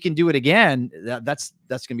 and if he can do it again, that's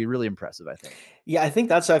going to be really impressive, I think. Yeah, I think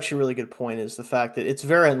that's actually a really good point, is the fact that it's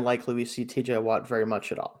very unlikely we see TJ Watt very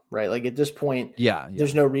much at all, right? Like at this point,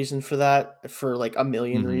 there's no reason for that, for like a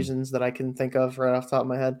million reasons that I can think of right off the top of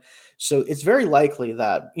my head. So it's very likely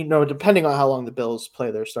that, depending on how long the Bills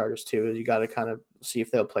play their starters too, you got to kind of see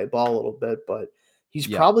if they'll play ball a little bit, but he's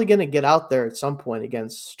probably going to get out there at some point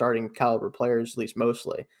against starting caliber players, at least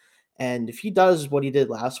mostly. And if he does what he did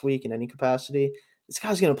last week in any capacity, this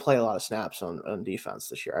guy's going to play a lot of snaps on defense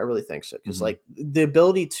this year. I really think so. Because like the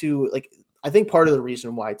ability to I think part of the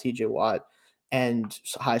reason why TJ Watt and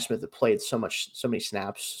Highsmith have played so many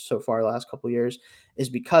snaps so far the last couple of years is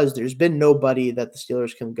because there's been nobody that the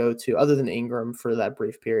Steelers can go to other than Ingram for that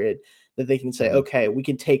brief period that they can say, okay, we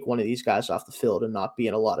can take one of these guys off the field and not be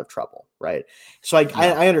in a lot of trouble, right? So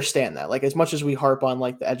I understand that. Like as much as we harp on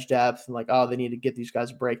like the edge depth and like, oh, they need to get these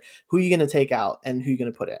guys a break, who are you going to take out and who are you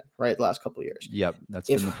going to put in, right? The last couple of years. Yep, that's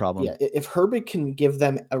been the problem. Yeah, if Herbig can give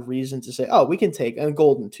them a reason to say, oh, we can take, and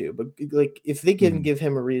Golden too, but like if they can give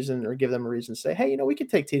him a reason or give them a reason to say, hey, we can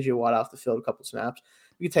take TJ Watt off the field a couple snaps.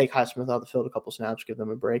 We can take Highsmith off the field a couple snaps, give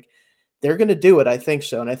them a break. They're going to do it. I think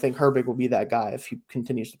so. And I think Herbig will be that guy if he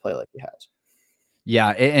continues to play like he has. Yeah.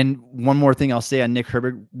 And one more thing I'll say on Nick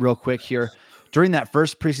Herbig real quick here. During that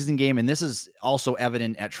first preseason game, and this is also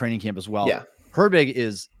evident at training camp as well, Herbig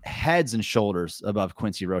is heads and shoulders above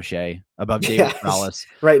Quincy Roche, above David Perales.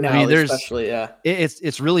 Right now, I mean, especially,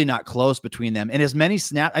 it's really not close between them. And as many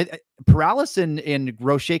snaps, Perales and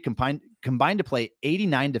Roche combined to play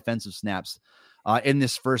 89 defensive snaps in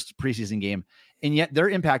this first preseason game, and yet their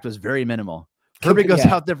impact was very minimal. Herbig goes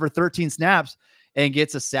out there for 13 snaps and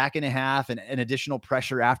gets a sack and a half and an additional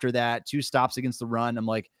pressure after that, 2 stops against the run. I'm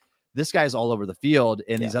like, this guy's all over the field,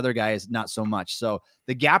 and these other guys, not so much. So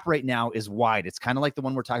the gap right now is wide. It's kind of like the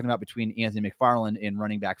one we're talking about between Anthony McFarland and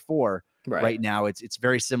running back 4 right now. It's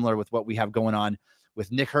very similar with what we have going on with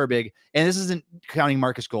Nick Herbig. And this isn't counting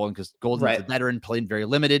Marcus Golden, because Golden's a veteran, played very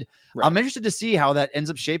limited. I'm interested to see how that ends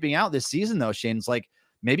up shaping out this season, though, Shane. It's like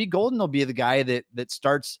maybe Golden will be the guy that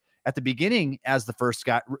starts at the beginning as the first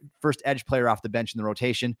edge player off the bench in the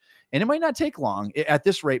rotation. And it might not take long at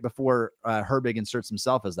this rate before Herbig inserts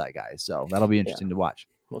himself as that guy. So that'll be interesting to watch.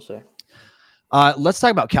 We'll see. Let's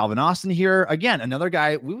talk about Calvin Austin here. Again, another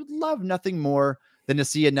guy we would love nothing more than to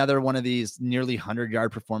see another one of these nearly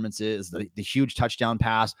 100-yard performances, the huge touchdown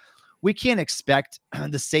pass. We can't expect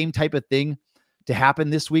the same type of thing to happen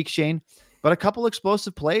this week, Shane, but a couple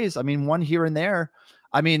explosive plays. I mean, one here and there.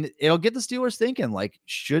 I mean, it'll get the Steelers thinking, like,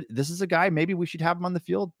 this is a guy, maybe we should have him on the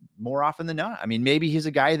field more often than not. I mean, maybe he's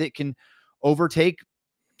a guy that can overtake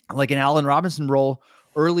like an Allen Robinson role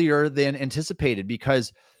earlier than anticipated,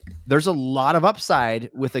 because there's a lot of upside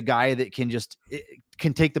with a guy that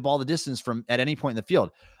can take the ball the distance from at any point in the field.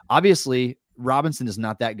 Obviously, Robinson is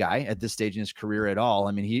not that guy at this stage in his career at all.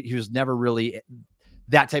 I mean, he was never really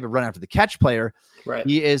that type of run after the catch player. Right.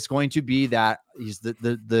 He is going to be that. He's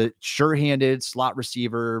the sure-handed slot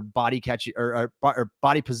receiver, body catch or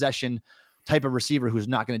body possession type of receiver who's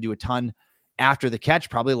not going to do a ton after the catch,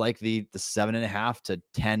 probably like the 7.5 to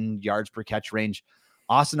 10 yards per catch range.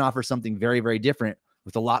 Austin offers something very, very different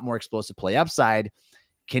with a lot more explosive play upside.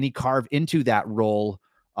 Can he carve into that role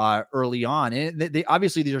early on? And they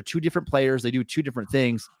obviously, these are two different players. They do two different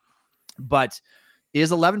things, but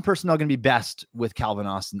is 11 personnel going to be best with Calvin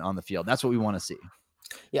Austin on the field? That's what we want to see.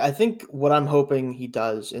 Yeah, I think what I'm hoping he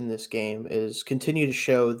does in this game is continue to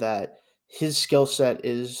show that his skill set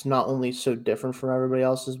is not only so different from everybody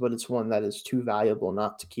else's, but it's one that is too valuable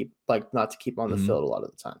not to keep on the field a lot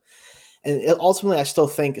of the time. And ultimately, I still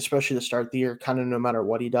think, especially to start the year, kind of no matter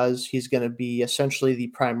what he does, he's going to be essentially the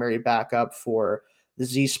primary backup for the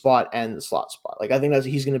Z spot and the slot spot. Like, I think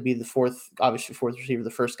he's going to be the fourth receiver,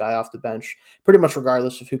 the first guy off the bench, pretty much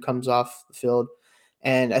regardless of who comes off the field.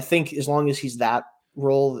 And I think as long as he's that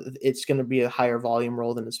role, it's going to be a higher volume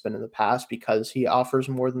role than it's been in the past, because he offers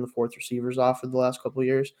more than the fourth receivers offered the last couple of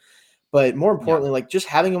years. But more importantly, like, just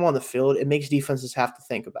having him on the field, it makes defenses have to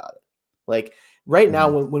think about it. Like, right now,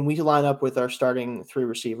 when we line up with our starting three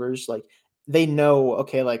receivers, like, they know,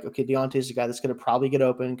 okay, Deontay's the guy that's going to probably get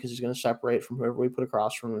open because he's going to separate from whoever we put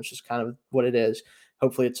across from him, which is kind of what it is.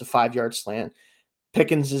 Hopefully it's a 5-yard slant.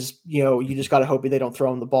 Pickens is, you just got to hope they don't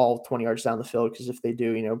throw him the ball 20 yards down the field, because if they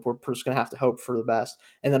do, we're just going to have to hope for the best.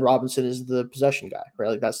 And then Robinson is the possession guy, right?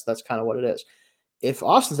 Like, that's kind of what it is. If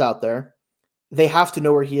Austin's out there, they have to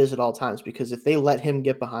know where he is at all times, because if they let him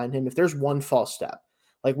get behind him, if there's one false step,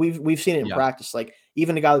 like we've seen it in practice, like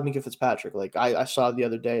even a guy like Minka Fitzpatrick, like I saw the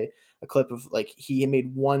other day a clip of, like, he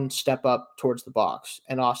made one step up towards the box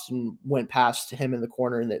and Austin went past him in the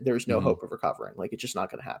corner, and there's no hope of recovering. Like, it's just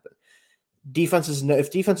not going to happen.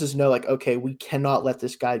 If defenses know, like, okay, we cannot let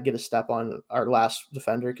this guy get a step on our last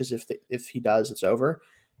defender, because if he does, it's over.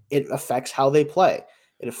 It affects how they play.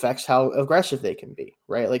 It affects how aggressive they can be,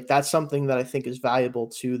 right? Like, that's something that I think is valuable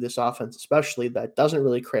to this offense, especially that doesn't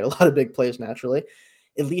really create a lot of big plays naturally.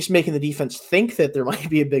 At least making the defense think that there might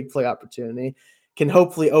be a big play opportunity can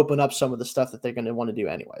hopefully open up some of the stuff that they're going to want to do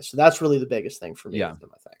anyway. So that's really the biggest thing for me with them,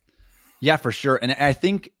 I think. Yeah, for sure. And I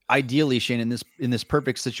think ideally, Shane, in this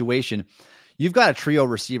perfect situation, you've got a trio of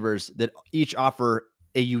receivers that each offer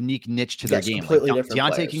a unique niche to their game. Completely like, different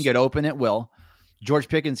Deontay players. can get open at will. George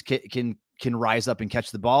Pickens can rise up and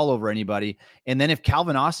catch the ball over anybody. And then if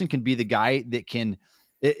Calvin Austin can be the guy that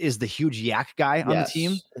is the huge yak guy on the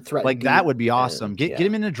team, like, that would be awesome. Get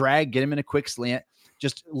him in a drag, get him in a quick slant,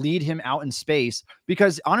 just lead him out in space.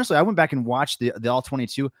 Because honestly, I went back and watched the all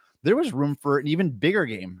 22. There was room for an even bigger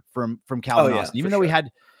game from Calvin Austin, even though he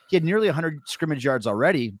had nearly 100 scrimmage yards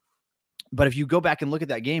already. But if you go back and look at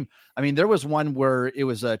that game, I mean, there was one where it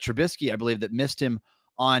was Trubisky, I believe, that missed him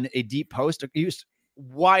on a deep post. He was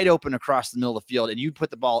wide open across the middle of the field, and you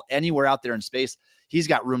put the ball anywhere out there in space, he's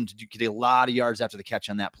got room to get a lot of yards after the catch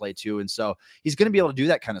on that play too. And so he's going to be able to do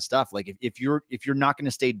that kind of stuff. Like, if you're not going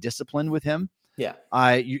to stay disciplined with him,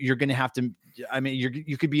 you're going to have to. I mean,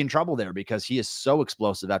 you could be in trouble there, because he is so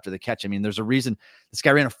explosive after the catch. I mean, there's a reason this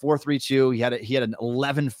guy ran a 4.32. He had an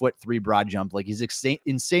 11-foot 3 broad jump. Like, he's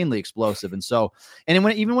insanely explosive. And so, and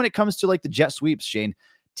even when it comes to like the jet sweeps, Shane,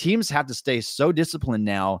 teams have to stay so disciplined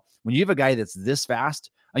now. When you have a guy that's this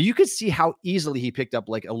fast, you could see how easily he picked up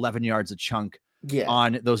like 11 yards a chunk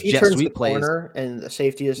on those jet sweep plays. And the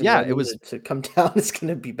safety isn't it was to come down. It's going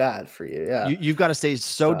to be bad for you. Yeah. You've got to stay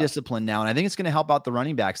so disciplined now. And I think it's going to help out the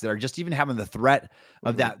running backs that are just even having the threat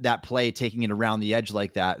of that play, taking it around the edge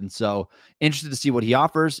like that. And so interested to see what he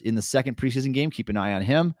offers in the second preseason game. Keep an eye on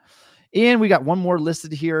him. And we got one more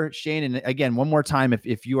listed here, Shane. And again, one more time,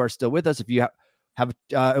 if you are still with us, if you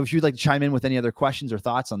if you'd like to chime in with any other questions or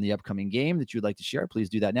thoughts on the upcoming game that you'd like to share, please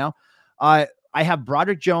do that now. I have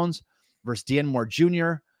Broderick Jones versus Dan Moore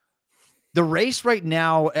Jr. The race right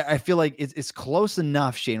now, I feel like it's close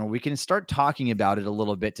enough, Shane, where we can start talking about it a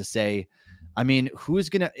little bit to say, I mean, who's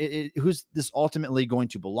this ultimately going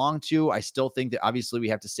to belong to? I still think that obviously we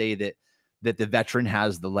have to say that that the veteran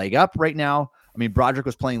has the leg up right now. I mean, Broderick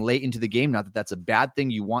was playing late into the game. Not that that's a bad thing.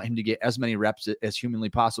 You want him to get as many reps as humanly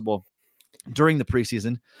possible during the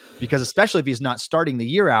preseason, because especially if he's not starting the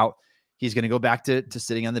year out, he's going to go back to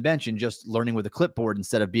sitting on the bench and just learning with a clipboard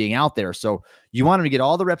instead of being out there. So you want him to get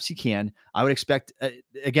all the reps he can. I would expect,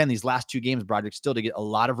 again, these last 2 games, Broderick still to get a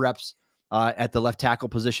lot of reps at the left tackle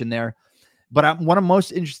position there. But what I'm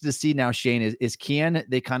most interested to see now, Shane, is can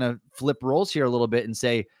they kind of flip roles here a little bit and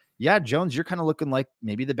say, yeah, Jones, you're kind of looking like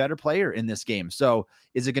maybe the better player in this game. So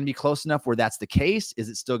is it going to be close enough where that's the case? Is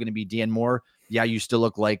it still going to be Dan Moore? Yeah, you still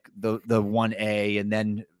look like the 1A, and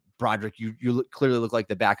then Broderick, you clearly look like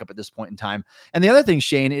the backup at this point in time. And the other thing,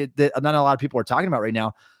 Shane, that not a lot of people are talking about right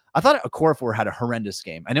now, I thought Okorafor had a horrendous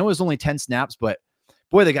game. I know it was only 10 snaps, but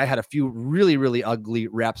boy, the guy had a few really, really ugly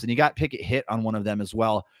reps, and he got Pickett hit on one of them as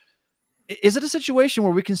well. Is it a situation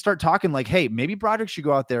where we can start talking like, hey, maybe Broderick should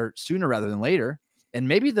go out there sooner rather than later? And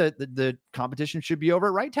maybe the competition should be over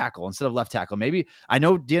at right tackle instead of left tackle. Maybe, I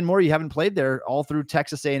know Dan Moore, you haven't played there all through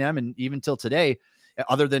Texas A&M and even till today,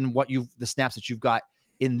 other than the snaps that you've got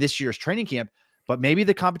in this year's training camp, but maybe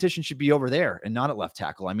the competition should be over there and not at left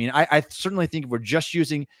tackle. I mean, I certainly think if we're just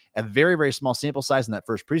using a very, very small sample size in that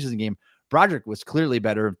first preseason game, Broderick was clearly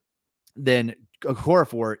better than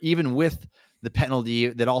Okorafor, even with the penalty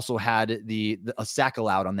that also had a sack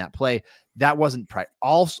allowed on that play. That wasn't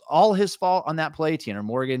all his fault on that play. Tanner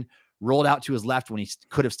Morgan rolled out to his left when he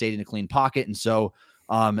could have stayed in a clean pocket. And so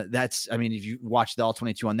if you watch the all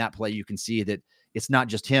 22 on that play, you can see that it's not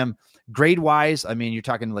just him. Grade wise, I mean, you're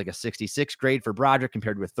talking like a 66 grade for Broderick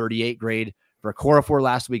compared to a 38 grade for Okorafor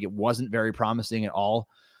last week. It wasn't very promising at all.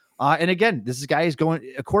 And again,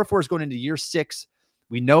 Okorafor is going into year 6.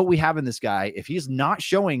 We know what we have in this guy. If he's not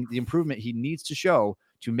showing the improvement he needs to show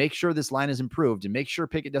to make sure this line is improved and make sure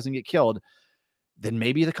Pickett doesn't get killed, then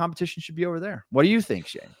maybe the competition should be over there. What do you think,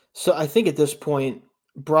 Shane? So I think at this point,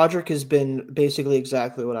 Broderick has been basically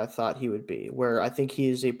exactly what I thought he would be, where I think he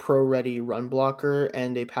is a pro-ready run blocker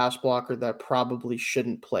and a pass blocker that probably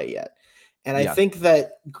shouldn't play yet. And I think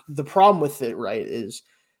that the problem with it, right, is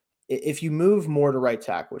if you move more to right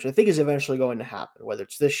tackle, which I think is eventually going to happen, whether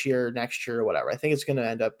it's this year, next year, or whatever, I think it's going to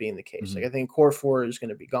end up being the case. Like I think Okorafor is going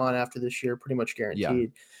to be gone after this year, pretty much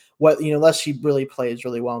guaranteed. Unless he really plays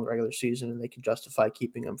really well in the regular season and they can justify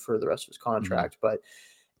keeping him for the rest of his contract. But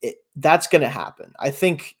that's going to happen. I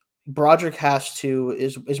think Broderick has to,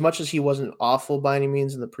 as much as he wasn't awful by any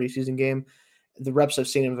means in the preseason game, the reps I've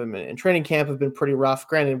seen of him in training camp have been pretty rough.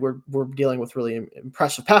 Granted, we're dealing with really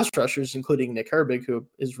impressive pass rushers, including Nick Herbig, who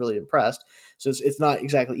is really impressed. So it's not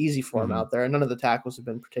exactly easy for him out there. And none of the tackles have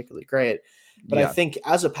been particularly great. But I think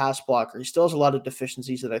as a pass blocker, he still has a lot of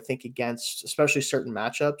deficiencies that I think against, especially certain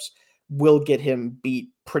matchups, will get him beat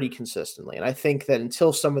pretty consistently. And I think that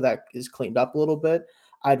until some of that is cleaned up a little bit,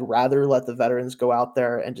 I'd rather let the veterans go out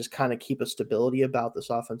there and just kind of keep a stability about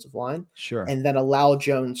this offensive line. Sure. And then allow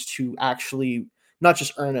Jones to actually not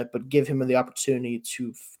just earn it, but give him the opportunity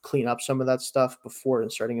to clean up some of that stuff before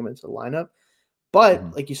inserting him into the lineup.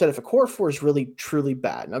 But like you said, if Okorafor is really, truly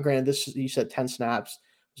bad, now granted, you said 10 snaps,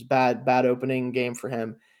 it was bad opening game for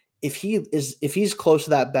him. If he's close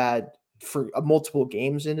to that bad for multiple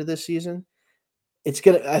games into this season,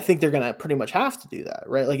 I think they're going to pretty much have to do that,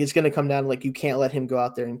 right? Like it's going to come down to like, you can't let him go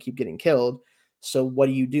out there and keep getting killed. So what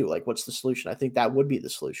do you do? Like, what's the solution? I think that would be the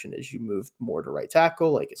solution is you move more to right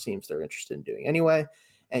tackle. Like it seems they're interested in doing anyway.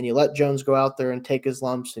 And you let Jones go out there and take his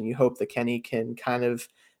lumps and you hope that Kenny can kind of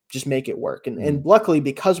just make it work. And luckily,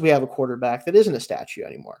 because we have a quarterback that isn't a statue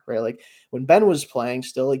anymore, right? Like when Ben was playing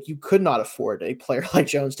still, like you could not afford a player like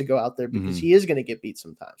Jones to go out there because he is going to get beat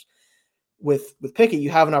sometimes. With Pickett, you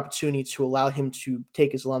have an opportunity to allow him to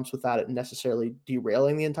take his lumps without it necessarily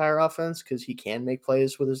derailing the entire offense because he can make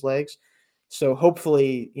plays with his legs. So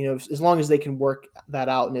hopefully, as long as they can work that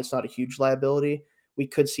out and it's not a huge liability, we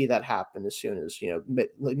could see that happen as soon as,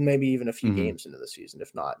 maybe even a few games into the season,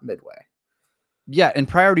 if not midway. Yeah, and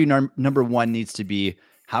priority number one needs to be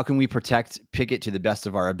how can we protect Pickett to the best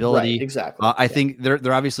of our ability? Right, exactly. I think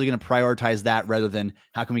they're obviously going to prioritize that rather than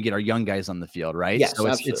how can we get our young guys on the field, right? Yes, so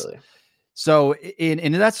absolutely. So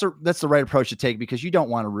that's the right approach to take because you don't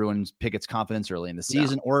want to ruin Pickett's confidence early in the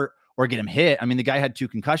season or get him hit. I mean, the guy had 2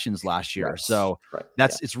 concussions last year, so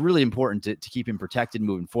it's really important to keep him protected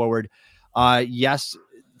moving forward. Yes,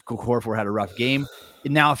 Okorafor had a rough game.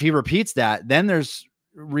 Now, if he repeats that, then there's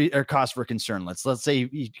cause for concern. Let's say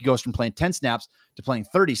he goes from playing 10 snaps to playing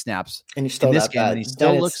 30 snaps and he's still in this that game, bad. and he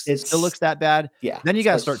still looks that bad. Yeah, then you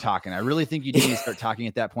got to start talking. I really think you need to start talking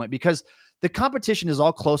at that point because the competition is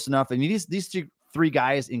all close enough. I mean, these 3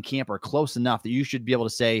 guys in camp are close enough that you should be able to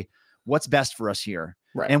say what's best for us here.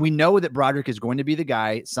 Right. And we know that Broderick is going to be the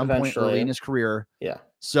guy at some point early in his career. Yeah.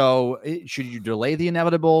 So should you delay the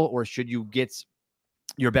inevitable, or should you get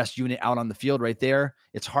your best unit out on the field right there?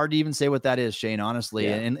 It's hard to even say what that is, Shane, honestly.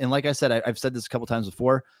 Yeah. And like I said, I've said this a couple times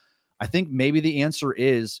before. I think maybe the answer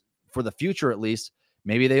is, for the future at least,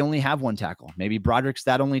 maybe they only have one tackle. Maybe Broderick's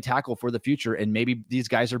that only tackle for the future. And maybe these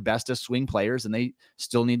guys are best as swing players and they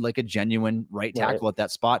still need like a genuine right tackle at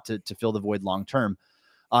that spot to fill the void long term.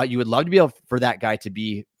 You would love to be able for that guy to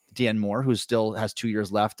be Dan Moore, who still has 2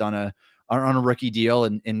 years left on a rookie deal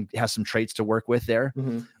and has some traits to work with there.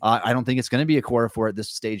 I don't think it's going to be a core for at this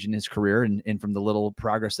stage in his career and from the little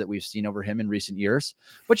progress that we've seen over him in recent years,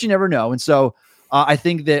 but you never know. And so I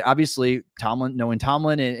think that obviously knowing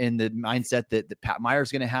Tomlin and the mindset that Pat Meyer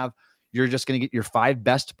is going to have, you're just going to get your 5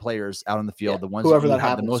 best players out on the field, the ones that you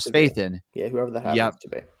have the most faith in. Yeah, whoever that happens to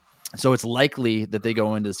be. So it's likely that they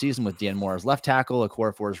go into the season with Dan Moore as left tackle,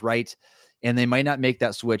 Okorafor as right, and they might not make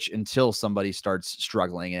that switch until somebody starts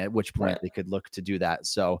struggling, at which point they could look to do that.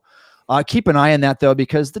 So keep an eye on that, though,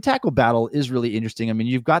 because the tackle battle is really interesting. I mean,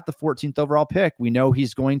 you've got the 14th overall pick. We know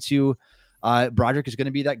he's going to Broderick is going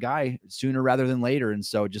to be that guy sooner rather than later. And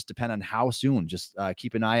so just depend on how soon. Just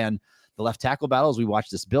keep an eye on the left tackle battle as we watch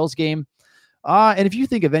this Bills game. And if you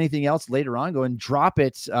think of anything else later on, go and drop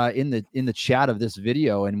it in the chat of this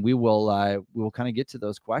video, and we will kind of get to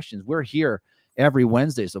those questions. We're here every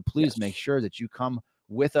Wednesday, so please make sure that you come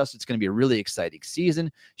with us. It's going to be a really exciting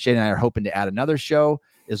season. Shane and I are hoping to add another show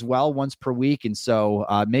as well once per week, and so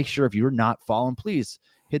make sure if you're not following, please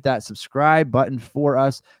hit that subscribe button for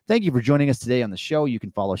us. Thank you for joining us today on the show. You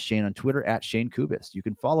can follow Shane on Twitter at Shane Kubis. You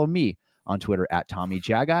can follow me on Twitter at Tommy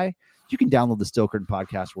Jagai. You can download the Still Curtain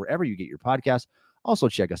podcast wherever you get your podcast. Also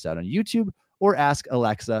check us out on YouTube or ask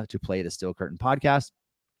Alexa to play the Still Curtain podcast.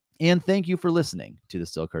 And thank you for listening to the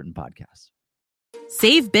Still Curtain podcast.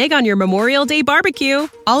 Save big on your Memorial Day barbecue,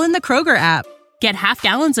 all in the Kroger app. Get half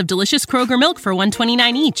gallons of delicious Kroger milk for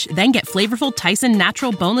 $1.29 each. Then get flavorful Tyson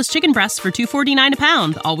natural boneless chicken breasts for $2.49 a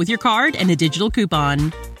pound, all with your card and a digital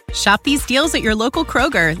coupon. Shop these deals at your local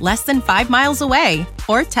Kroger, less than 5 miles away.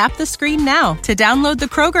 Or tap the screen now to download the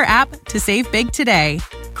Kroger app to save big today.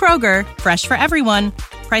 Kroger, fresh for everyone.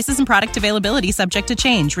 Prices and product availability subject to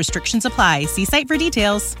change. Restrictions apply. See site for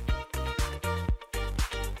details.